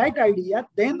get that idea,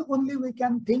 then only we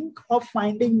can think of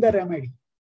finding the remedy.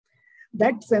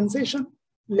 That sensation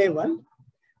level,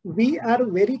 we are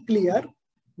very clear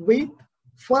with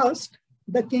first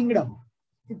the kingdom.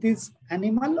 It is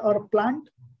animal or plant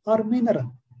or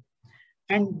mineral.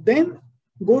 And then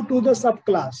go to the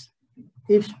subclass.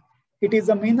 If it is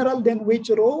a mineral, then which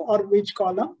row or which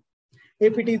column?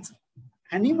 If it is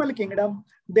animal kingdom,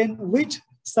 then which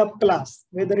subclass,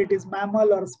 whether it is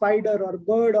mammal or spider or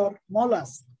bird or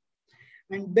mollusk.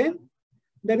 And then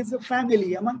there is a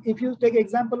family. If you take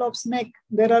example of snake,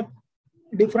 there are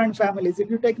different families. If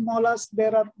you take mollusk,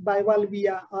 there are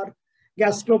bivalvia or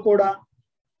gastropoda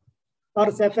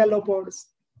or cephalopods,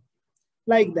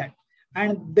 like that.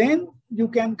 And then you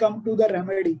can come to the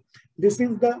remedy. This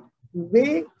is the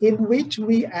way in which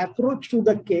we approach to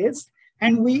the case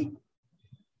and we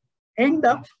end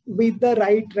up with the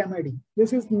right remedy.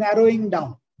 This is narrowing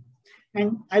down.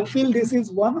 And I feel this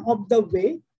is one of the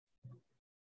way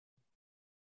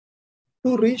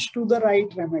to reach to the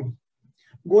right remedy.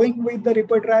 Going with the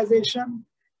repertorization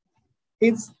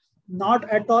is not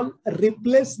at all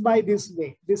replaced by this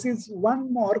way. This is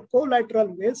one more collateral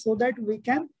way so that we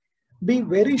can be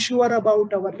very sure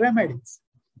about our remedies.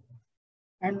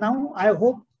 And now I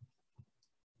hope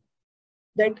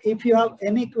that if you have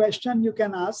any question, you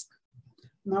can ask.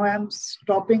 Now I am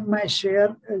stopping my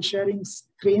sharing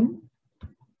screen.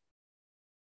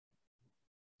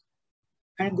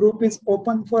 And group is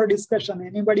open for discussion.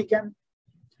 Anybody can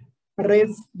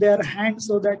raise their hand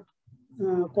so that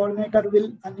coordinator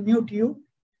will unmute you,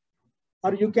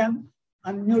 or you can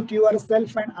unmute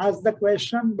yourself and ask the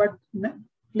question, but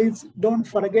please don't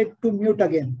forget to mute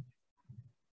again.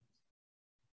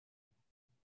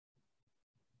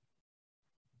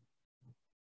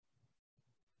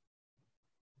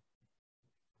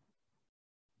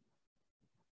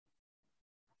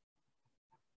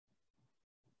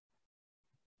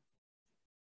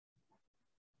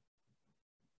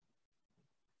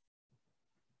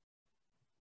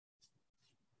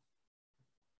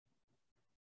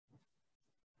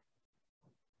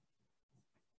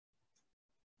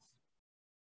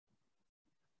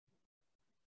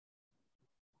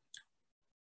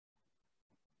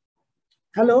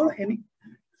 Hello,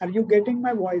 are you getting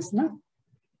my voice now?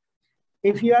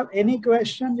 If you have any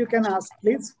question, you can ask.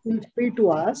 Please feel free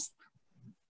to ask.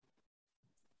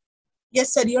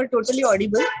 Yes, sir, you are totally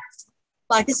audible.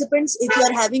 Participants, if you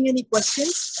are having any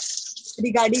questions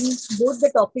regarding both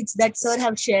the topics that sir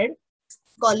have shared,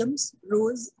 columns,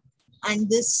 rows, and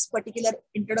this particular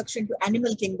introduction to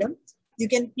animal kingdom, you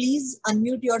can please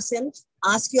unmute yourself,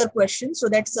 ask your question so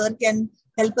that sir can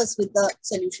help us with the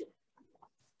solution.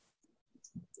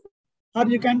 Or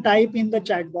you can type in the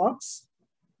chat box.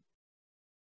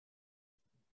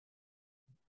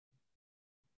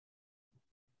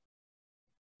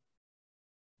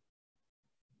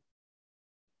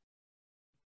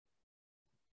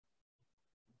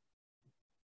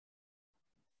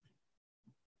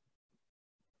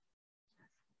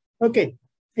 Okay,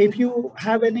 if you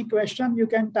have any question, you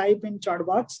can type in chat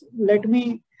box. Let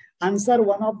me answer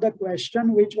one of the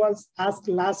question which was asked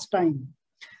last time,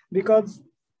 because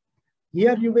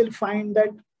here you will find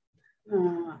that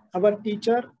our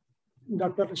teacher,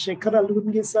 Dr. Shekhar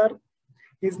Algundgi sir,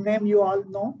 his name you all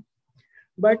know,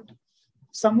 but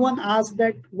someone asked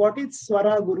that what is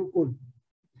Swara Gurukul?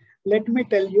 Let me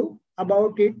tell you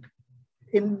about it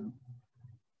in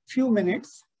few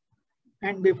minutes.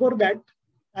 And before that,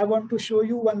 I want to show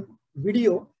you one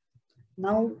video.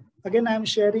 Now, again, I am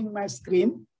sharing my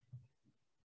screen.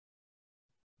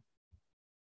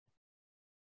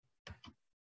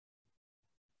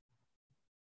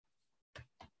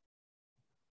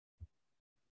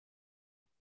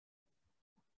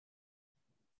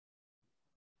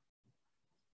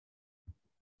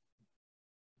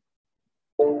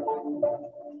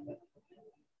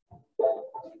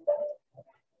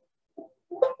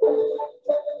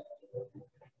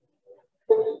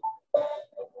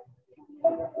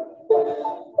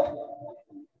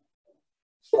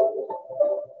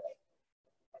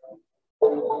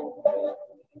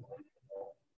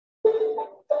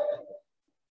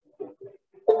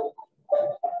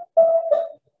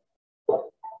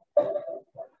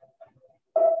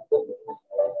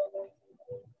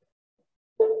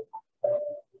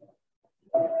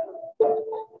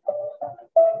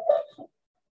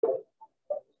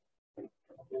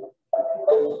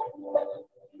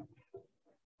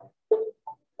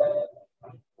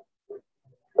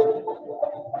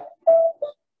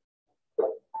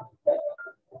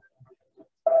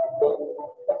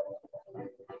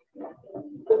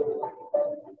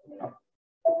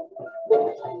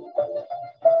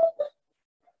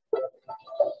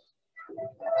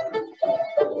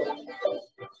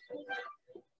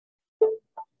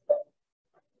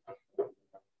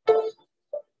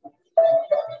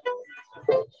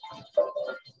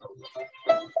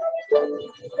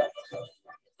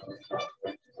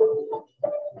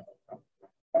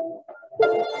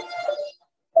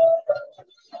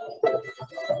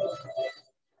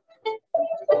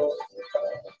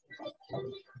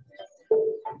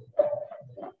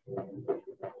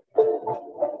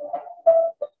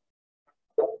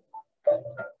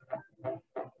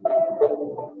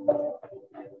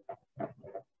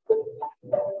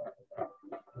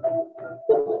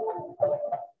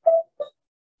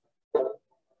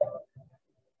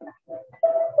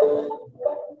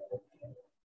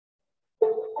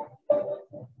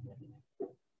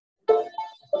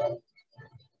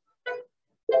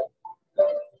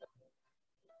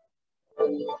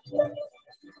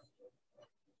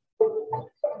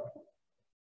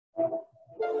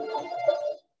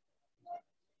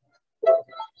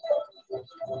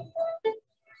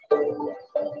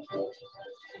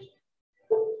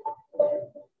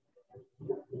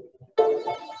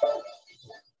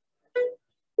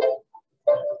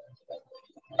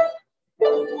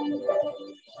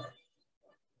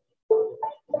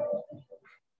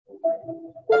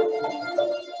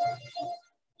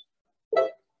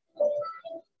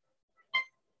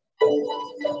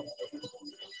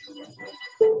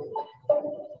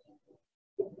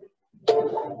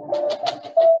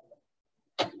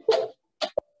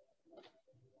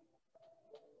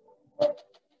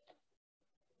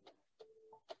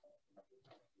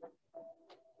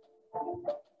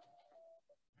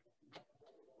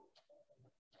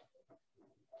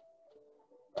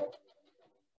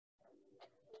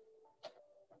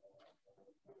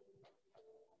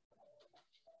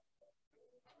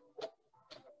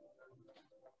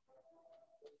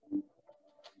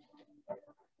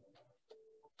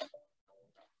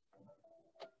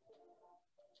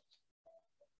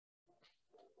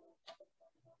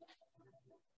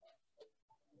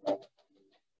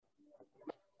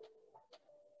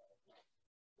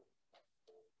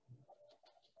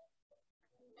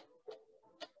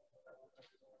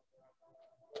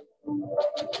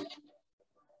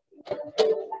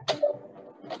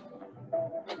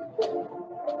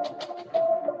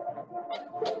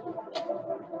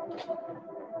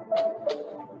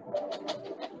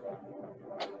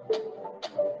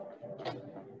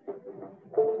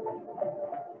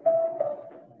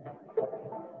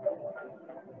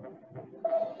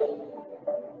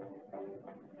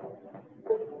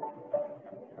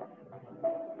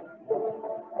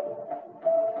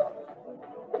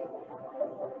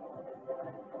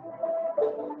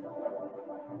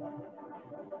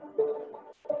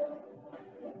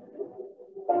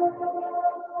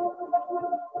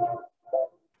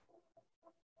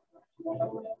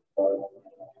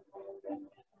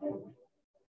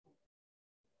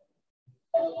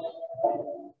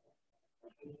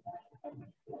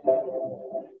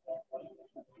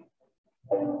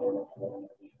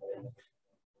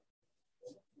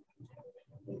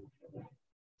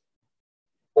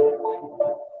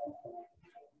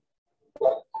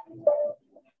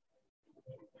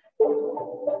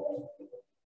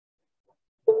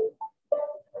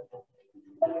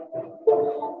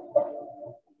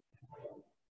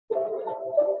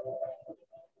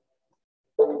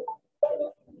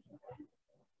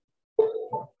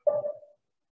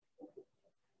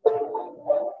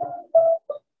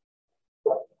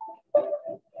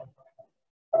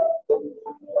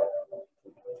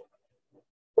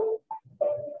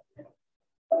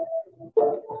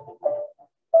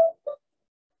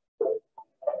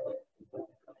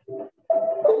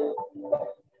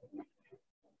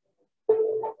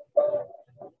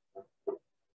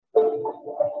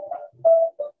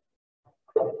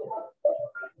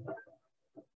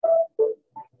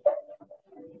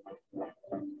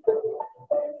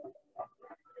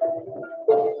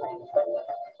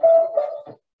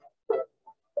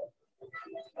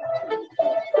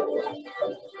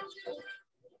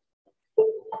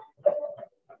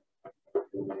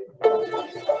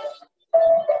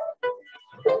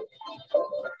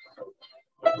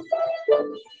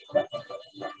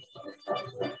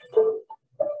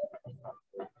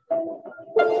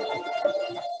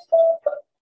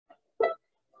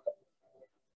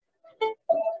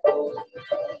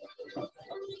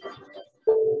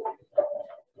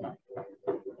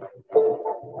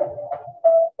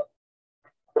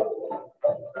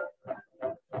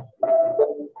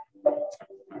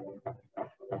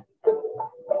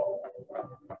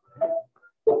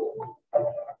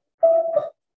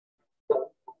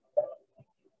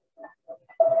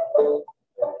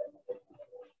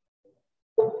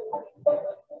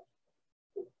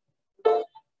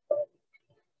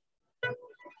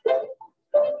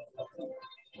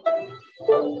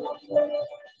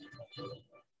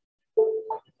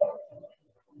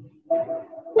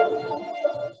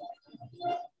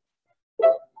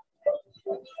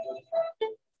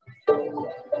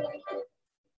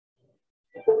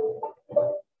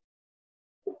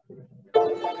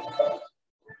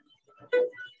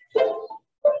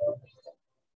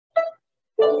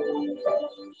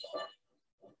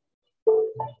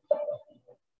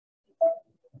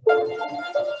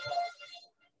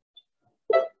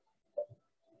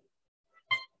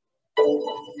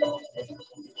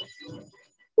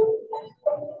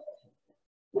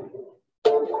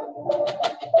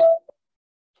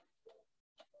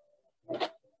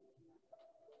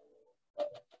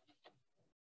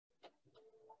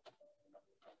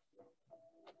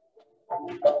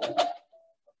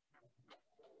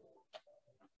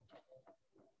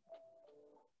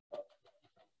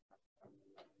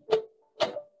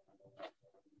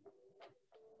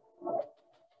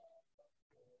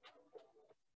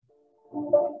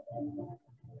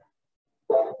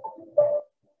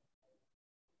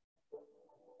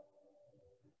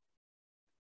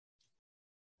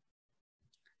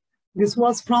 This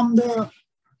was from the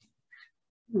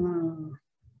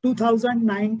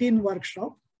 2019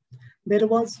 workshop. There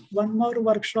was one more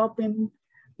workshop in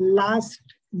last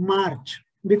March.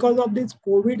 Because of these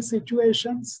COVID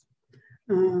situations,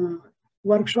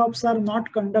 workshops are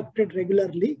not conducted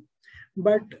regularly,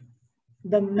 but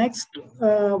the next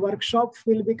workshop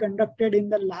will be conducted in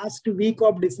the last week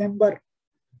of December.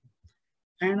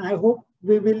 And I hope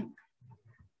we will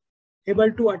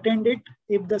able to attend it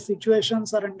if the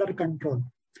situations are under control.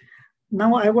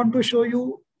 Now I want to show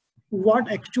you what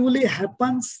actually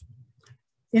happens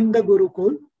in the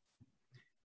Gurukul.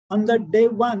 On the day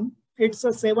one, it's a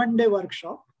 7-day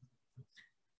workshop.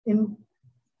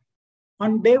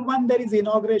 On day one, there is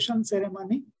inauguration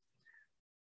ceremony.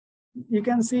 You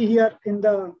can see here in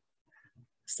the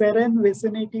serene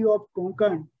vicinity of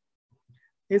Konkan,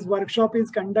 his workshop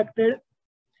is conducted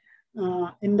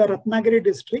in the Ratnagiri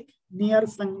district near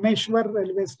Sangameshwar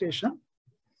railway station.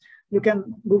 You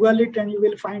can Google it and you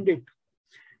will find it.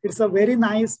 It's a very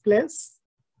nice place.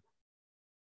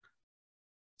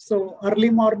 So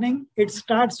early morning, it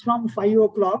starts from 5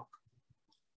 o'clock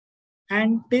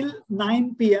and till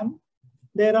 9 p.m.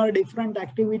 there are different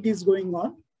activities going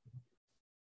on.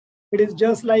 It is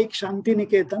just like Shanti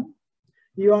Niketan.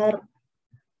 You are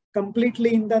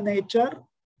completely in the nature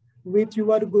with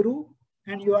your guru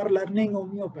and you are learning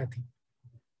homeopathy.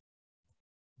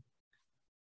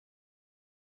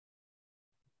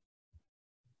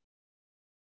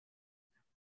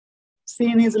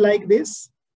 Scene is like this,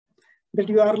 that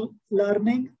you are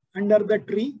learning under the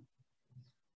tree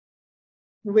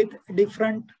with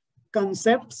different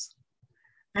concepts,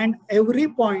 and every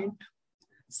point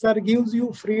sir gives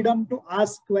you freedom to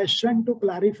ask question to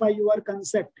clarify your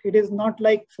concept. It is not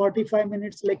like 45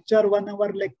 minutes lecture, 1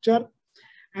 hour lecture,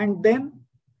 and then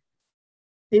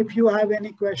if you have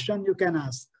any question you can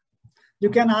ask. You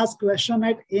can ask question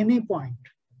at any point.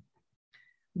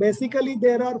 Basically,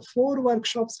 there are 4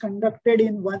 workshops conducted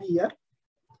in 1 year.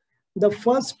 The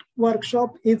first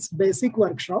workshop is basic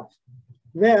workshop,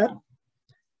 where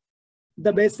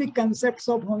the basic concepts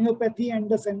of homeopathy and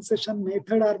the sensation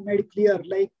method are made clear,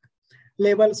 like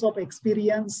levels of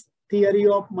experience, theory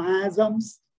of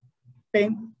miasms,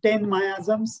 10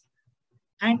 miasms,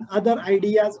 and other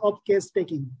ideas of case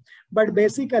taking. But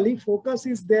basically, focus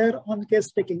is there on case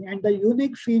taking. And the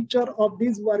unique feature of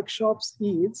these workshops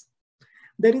is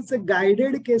there is a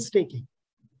guided case taking,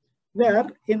 where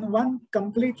in one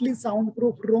completely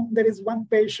soundproof room, there is one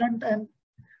patient and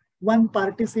one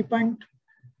participant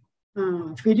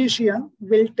physician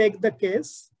will take the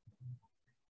case,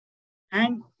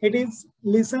 and it is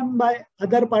listened by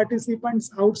other participants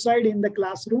outside in the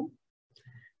classroom,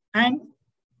 and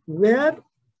where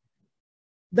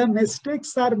the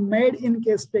mistakes are made in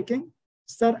case taking,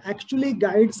 sir actually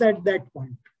guides at that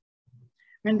point.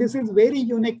 And this is very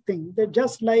unique thing, that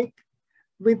just like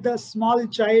with the small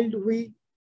child, we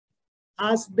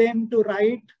ask them to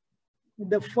write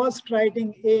the first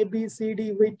writing A, B, C,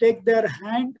 D, we take their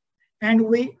hand and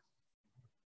we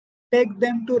take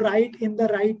them to write in the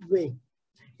right way.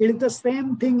 It is the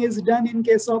same thing is done in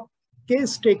case of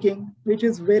case taking, which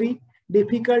is very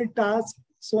difficult task,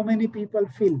 so many people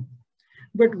feel.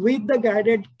 But with the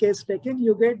guided case taking,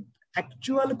 you get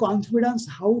actual confidence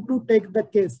how to take the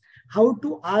case, how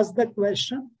to ask the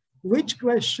question, which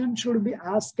question should be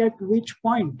asked at which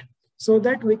point, so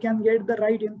that we can get the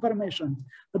right information.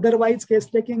 Otherwise, case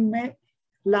taking may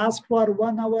last for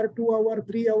 1 hour, 2 hours,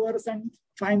 3 hours, and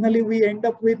finally we end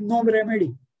up with no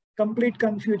remedy, complete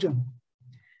confusion.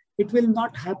 It will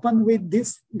not happen with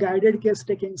these guided case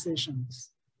taking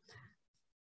sessions.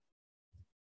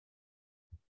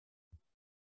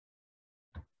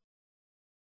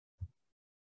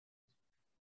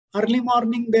 Early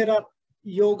morning, there are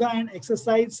yoga and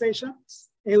exercise sessions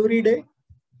every day.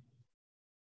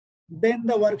 Then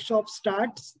the workshop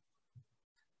starts,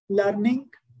 learning,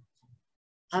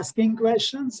 asking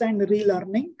questions and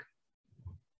relearning.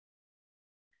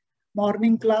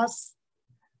 Morning class,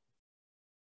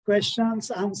 questions,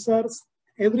 answers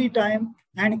every time,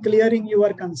 and clearing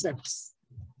your concepts.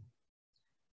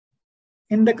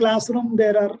 In the classroom,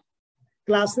 there are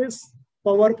classes,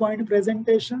 PowerPoint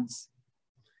presentations,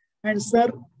 and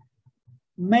sir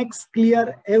makes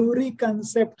clear every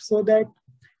concept so that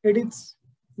it is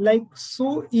like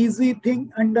so easy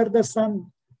thing under the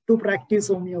sun to practice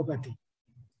homeopathy.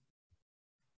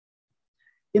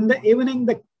 In the evening,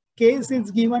 the case is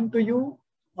given to you,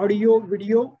 audio,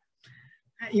 video,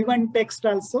 even text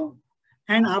also.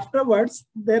 And afterwards,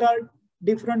 there are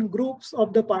different groups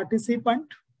of the participant.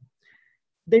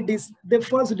 They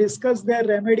first discuss their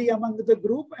remedy among the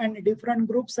group, and different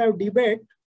groups have debate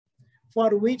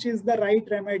for which is the right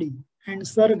remedy. And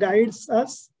sir guides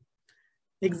us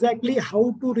exactly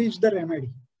how to reach the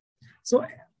remedy. So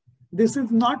this is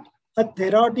not a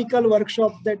theoretical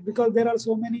workshop, that because there are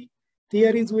so many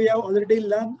theories we have already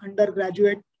learned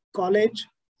undergraduate college,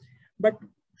 but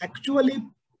actually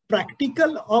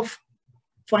practical of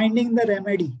finding the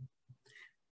remedy,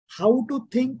 how to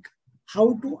think,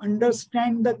 how to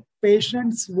understand the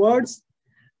patient's words,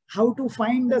 how to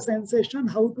find the sensation,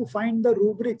 how to find the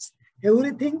rubrics.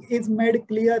 Everything is made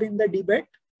clear in the debate.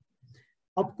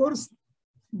 Of course,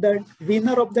 the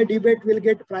winner of the debate will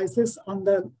get prizes on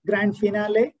the grand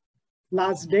finale,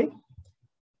 last day.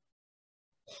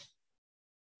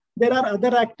 There are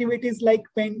other activities like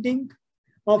painting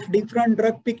of different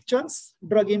drug pictures,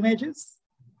 drug images,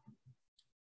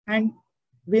 and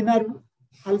winner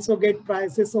also get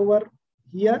prizes over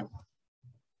here.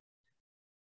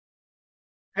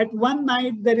 At one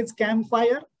night, there is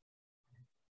campfire.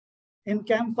 In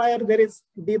campfire, there is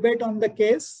debate on the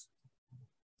case.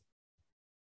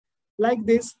 Like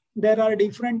this, there are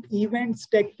different events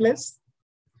take place.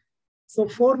 So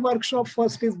 4 workshops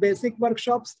first is basic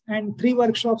workshops and 3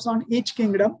 workshops on each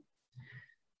kingdom.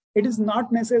 It is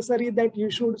not necessary that you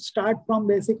should start from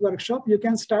basic workshop. You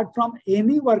can start from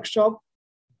any workshop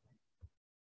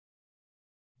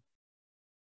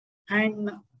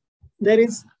and there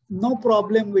is no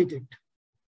problem with it.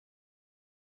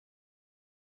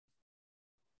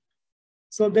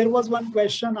 So there was one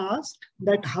question asked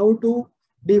that how to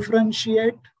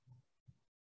differentiate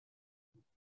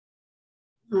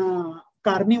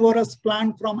carnivorous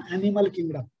plant from animal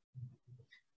kingdom.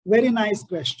 Very nice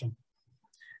question.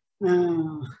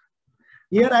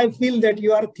 Here I feel that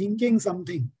you are thinking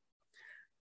something.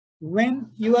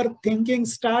 When your thinking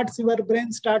starts, your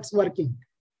brain starts working.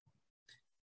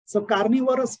 So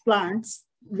carnivorous plants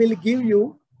will give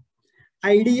you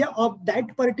idea of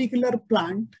that particular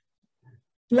plant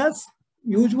plus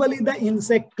usually the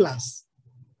insect class.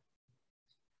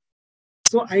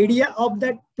 So idea of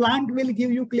that plant will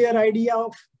give you clear idea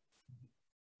of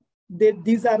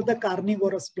these are the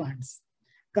carnivorous plants.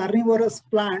 Carnivorous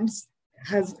plants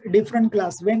has different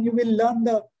class. When you will learn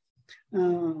the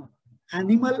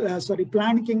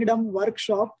plant kingdom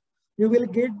workshop, you will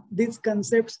get these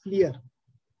concepts clear.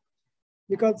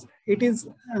 Because it is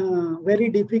very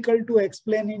difficult to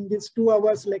explain in this 2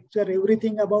 hours lecture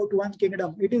everything about one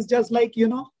kingdom. It is just like, you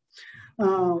know,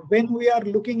 when we are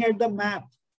looking at the map,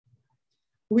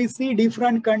 we see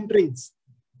different countries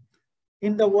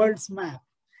in the world's map.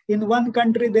 In one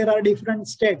country, there are different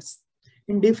states.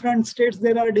 In different states,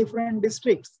 there are different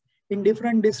districts. In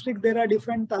different districts, there are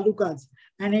different talukas.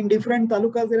 And in different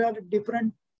talukas, there are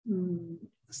different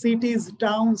cities,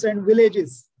 towns, and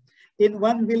villages. In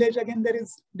one village, again, there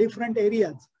is different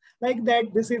areas. Like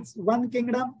that, this is one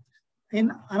kingdom.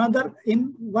 In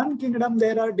one kingdom,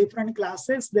 there are different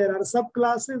classes, there are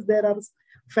subclasses, there are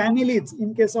families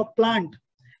in case of plant,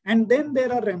 and then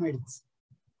there are remedies.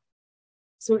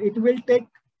 So it will take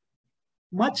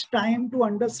much time to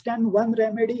understand one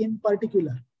remedy in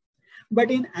particular.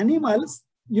 But in animals,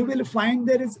 you will find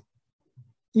there is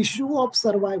issue of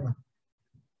survival.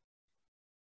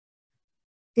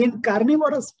 In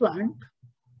carnivorous plant,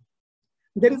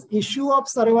 there is issue of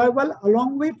survival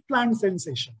along with plant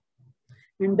sensation.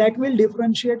 And that will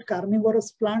differentiate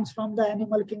carnivorous plants from the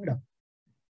animal kingdom.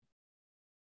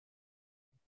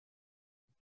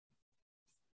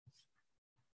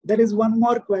 There is one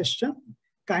more question.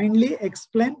 Kindly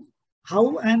explain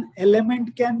how an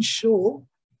element can show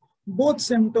both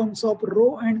symptoms of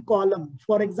row and column.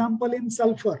 For example, in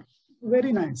sulfur.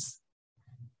 Very nice.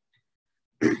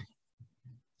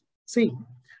 See,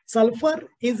 sulfur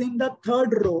is in the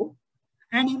 3rd row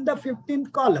and in the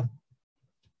 15th column.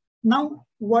 Now,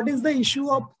 what is the issue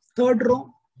of 3rd row?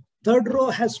 3rd row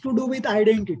has to do with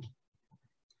identity,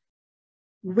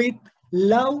 with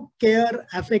love, care,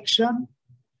 affection,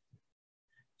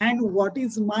 and what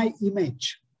is my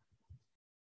image.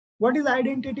 What is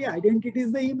identity? Identity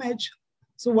is the image.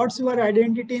 So what's your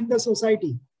identity in the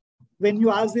society? When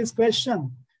you ask this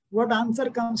question, what answer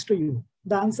comes to you?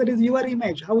 The answer is your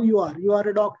image, how you are. You are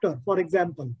a doctor, for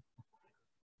example.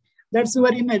 That's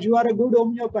your image. You are a good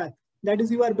homeopath. That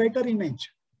is your better image.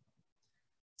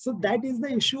 So that is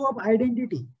the issue of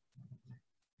identity.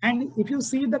 And if you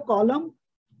see the column,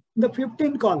 the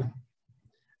 15th column.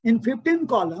 In 15th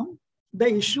column,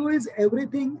 the issue is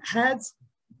everything has,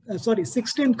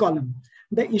 16th column.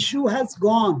 The issue has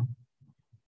gone.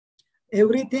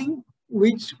 Everything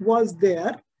which was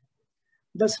there,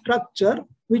 the structure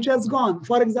which has gone.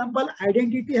 For example,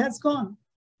 identity has gone.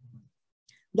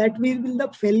 That will be the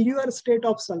failure state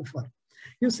of sulfur.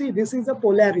 You see, this is a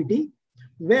polarity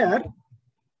where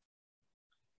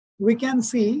we can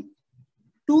see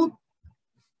 2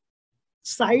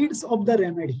 sides of the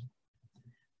remedy.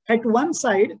 At one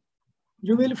side,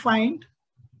 you will find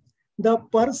the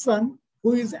person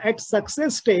who is at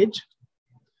success stage,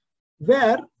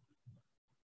 where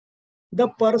the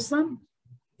person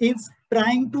is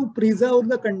trying to preserve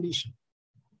the condition.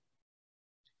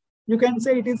 You can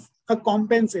say it is a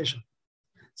compensation.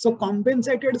 So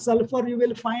compensated sulfur you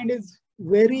will find is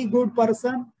very good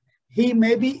person. He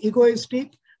may be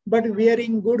egoistic, but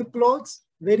wearing good clothes,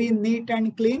 very neat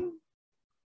and clean.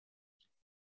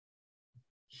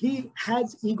 He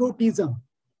has egotism.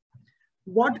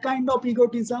 What kind of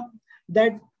egotism?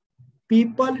 That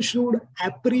people should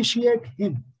appreciate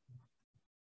him.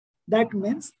 That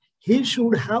means he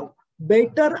should have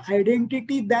better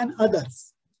identity than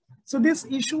others. So this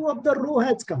issue of the row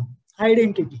has come,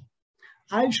 identity.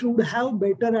 I should have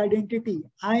better identity.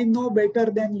 I know better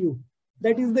than you.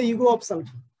 That is the ego of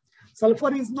sulfur.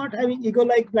 Sulfur is not having ego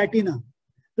like platinum.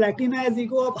 Platina has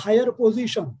ego of higher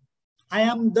position. I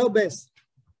am the best.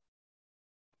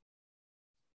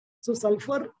 So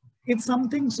sulfur is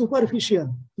something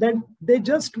superficial, that they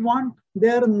just want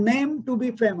their name to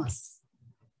be famous.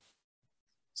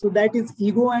 So that is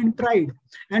ego and pride.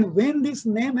 And when this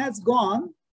name has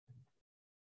gone,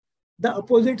 the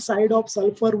opposite side of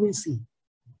sulfur we see,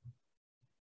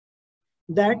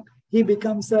 that he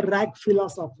becomes a rag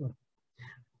philosopher.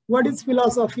 What is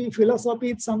philosophy?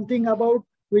 Philosophy is something about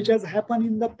which has happened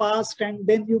in the past, and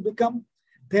then you become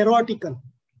theoretical,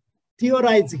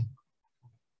 theorizing.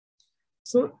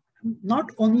 So not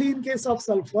only in case of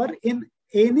sulfur, in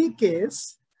any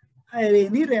case,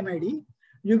 any remedy,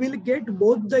 you will get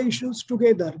both the issues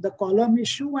together, the column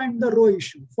issue and the row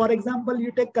issue. For example,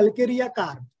 you take calcarea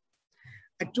carb.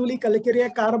 Actually,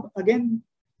 calcarea carb, again,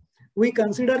 we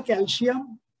consider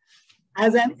calcium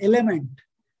as an element,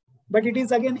 but it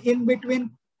is again in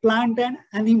between plant and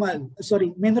animal,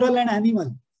 sorry, mineral and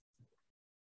animal.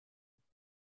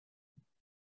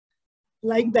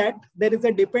 Like that, there is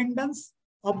a dependence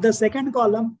of the second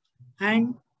column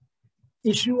and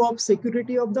issue of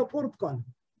security of the fourth column.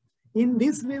 In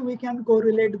this way, we can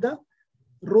correlate the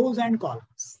rows and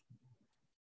columns.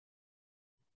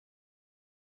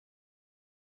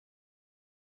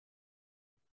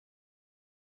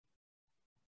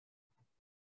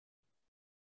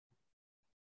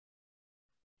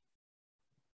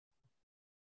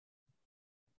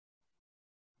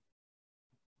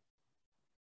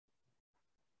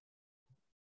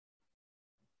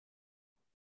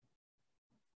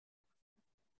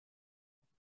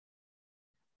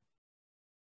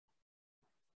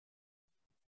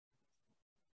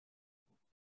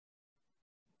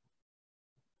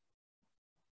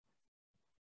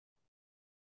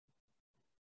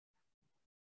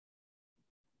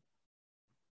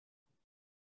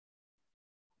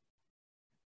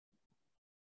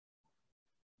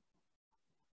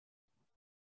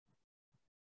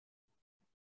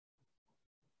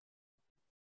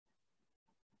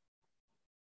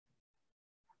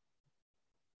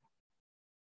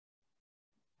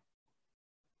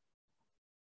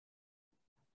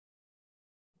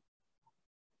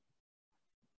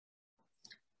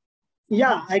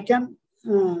 Yeah, I can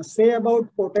say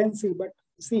about potency, but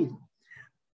see,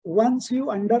 once you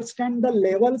understand the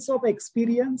levels of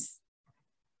experience,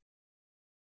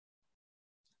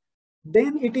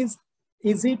 then it is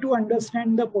easy to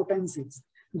understand the potencies.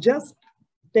 Just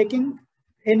taking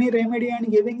any remedy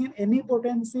and giving in any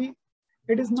potency,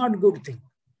 it is not good thing.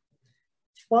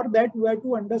 For that, we have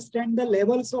to understand the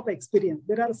levels of experience.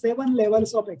 There are 7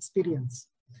 levels of experience.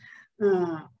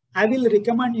 I will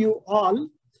recommend you all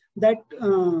that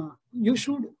you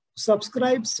should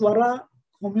subscribe Swara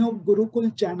Homeo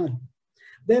Gurukul channel.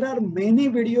 There are many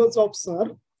videos of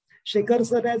Sir. Shekhar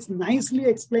sir has nicely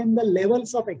explained the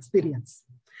levels of experience,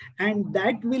 and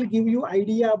that will give you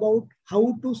idea about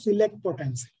how to select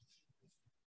potency.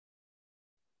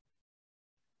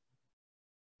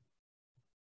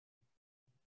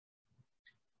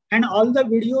 And all the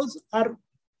videos are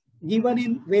given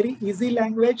in very easy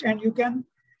language, and you can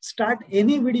start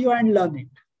any video and learn it.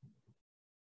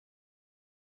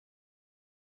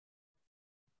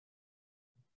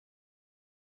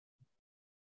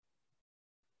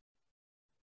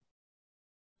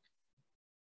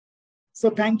 So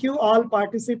thank you all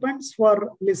participants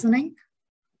for listening.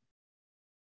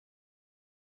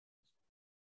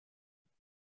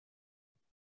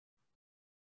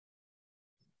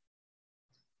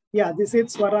 Yeah, this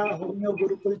is Swara Homeo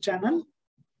Gurukul channel.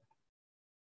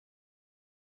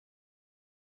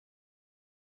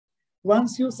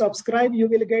 Once you subscribe, you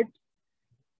will get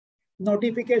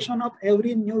notification of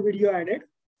every new video added.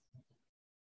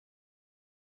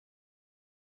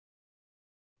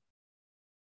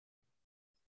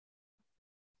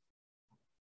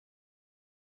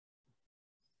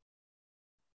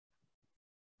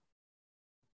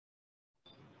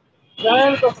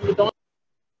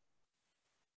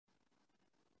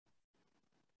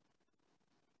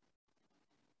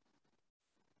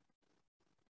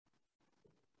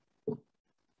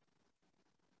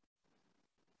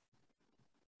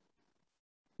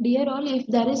 Dear all, if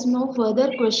there is no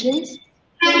further questions,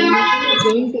 the meeting is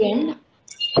going to end.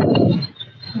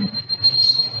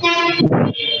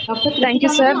 Thank you,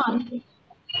 sir.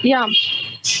 Yeah.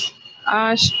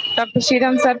 Dr.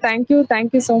 Shreeram sir, thank you.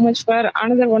 Thank you so much for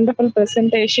another wonderful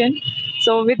presentation.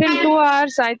 So within 2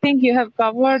 hours, I think you have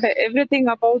covered everything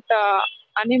about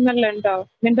animal and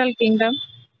mineral kingdom,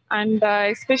 and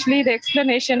especially the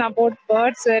explanation about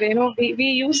birds, where, you know, we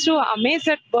used to amaze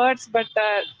at birds, but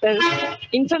the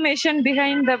information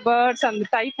behind the birds and the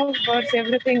type of birds,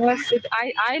 everything was,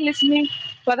 I listening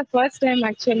for the first time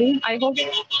actually. I hope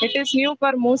it is new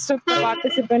for most of the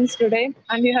participants today,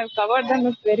 and you have covered them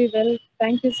up very well.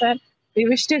 Thank you, sir. We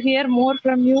wish to hear more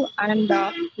from you, and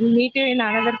we'll meet you in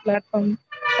another platform.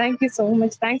 Thank you so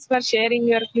much. Thanks for sharing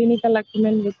your clinical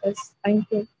acumen with us.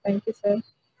 Thank you. Thank you, sir.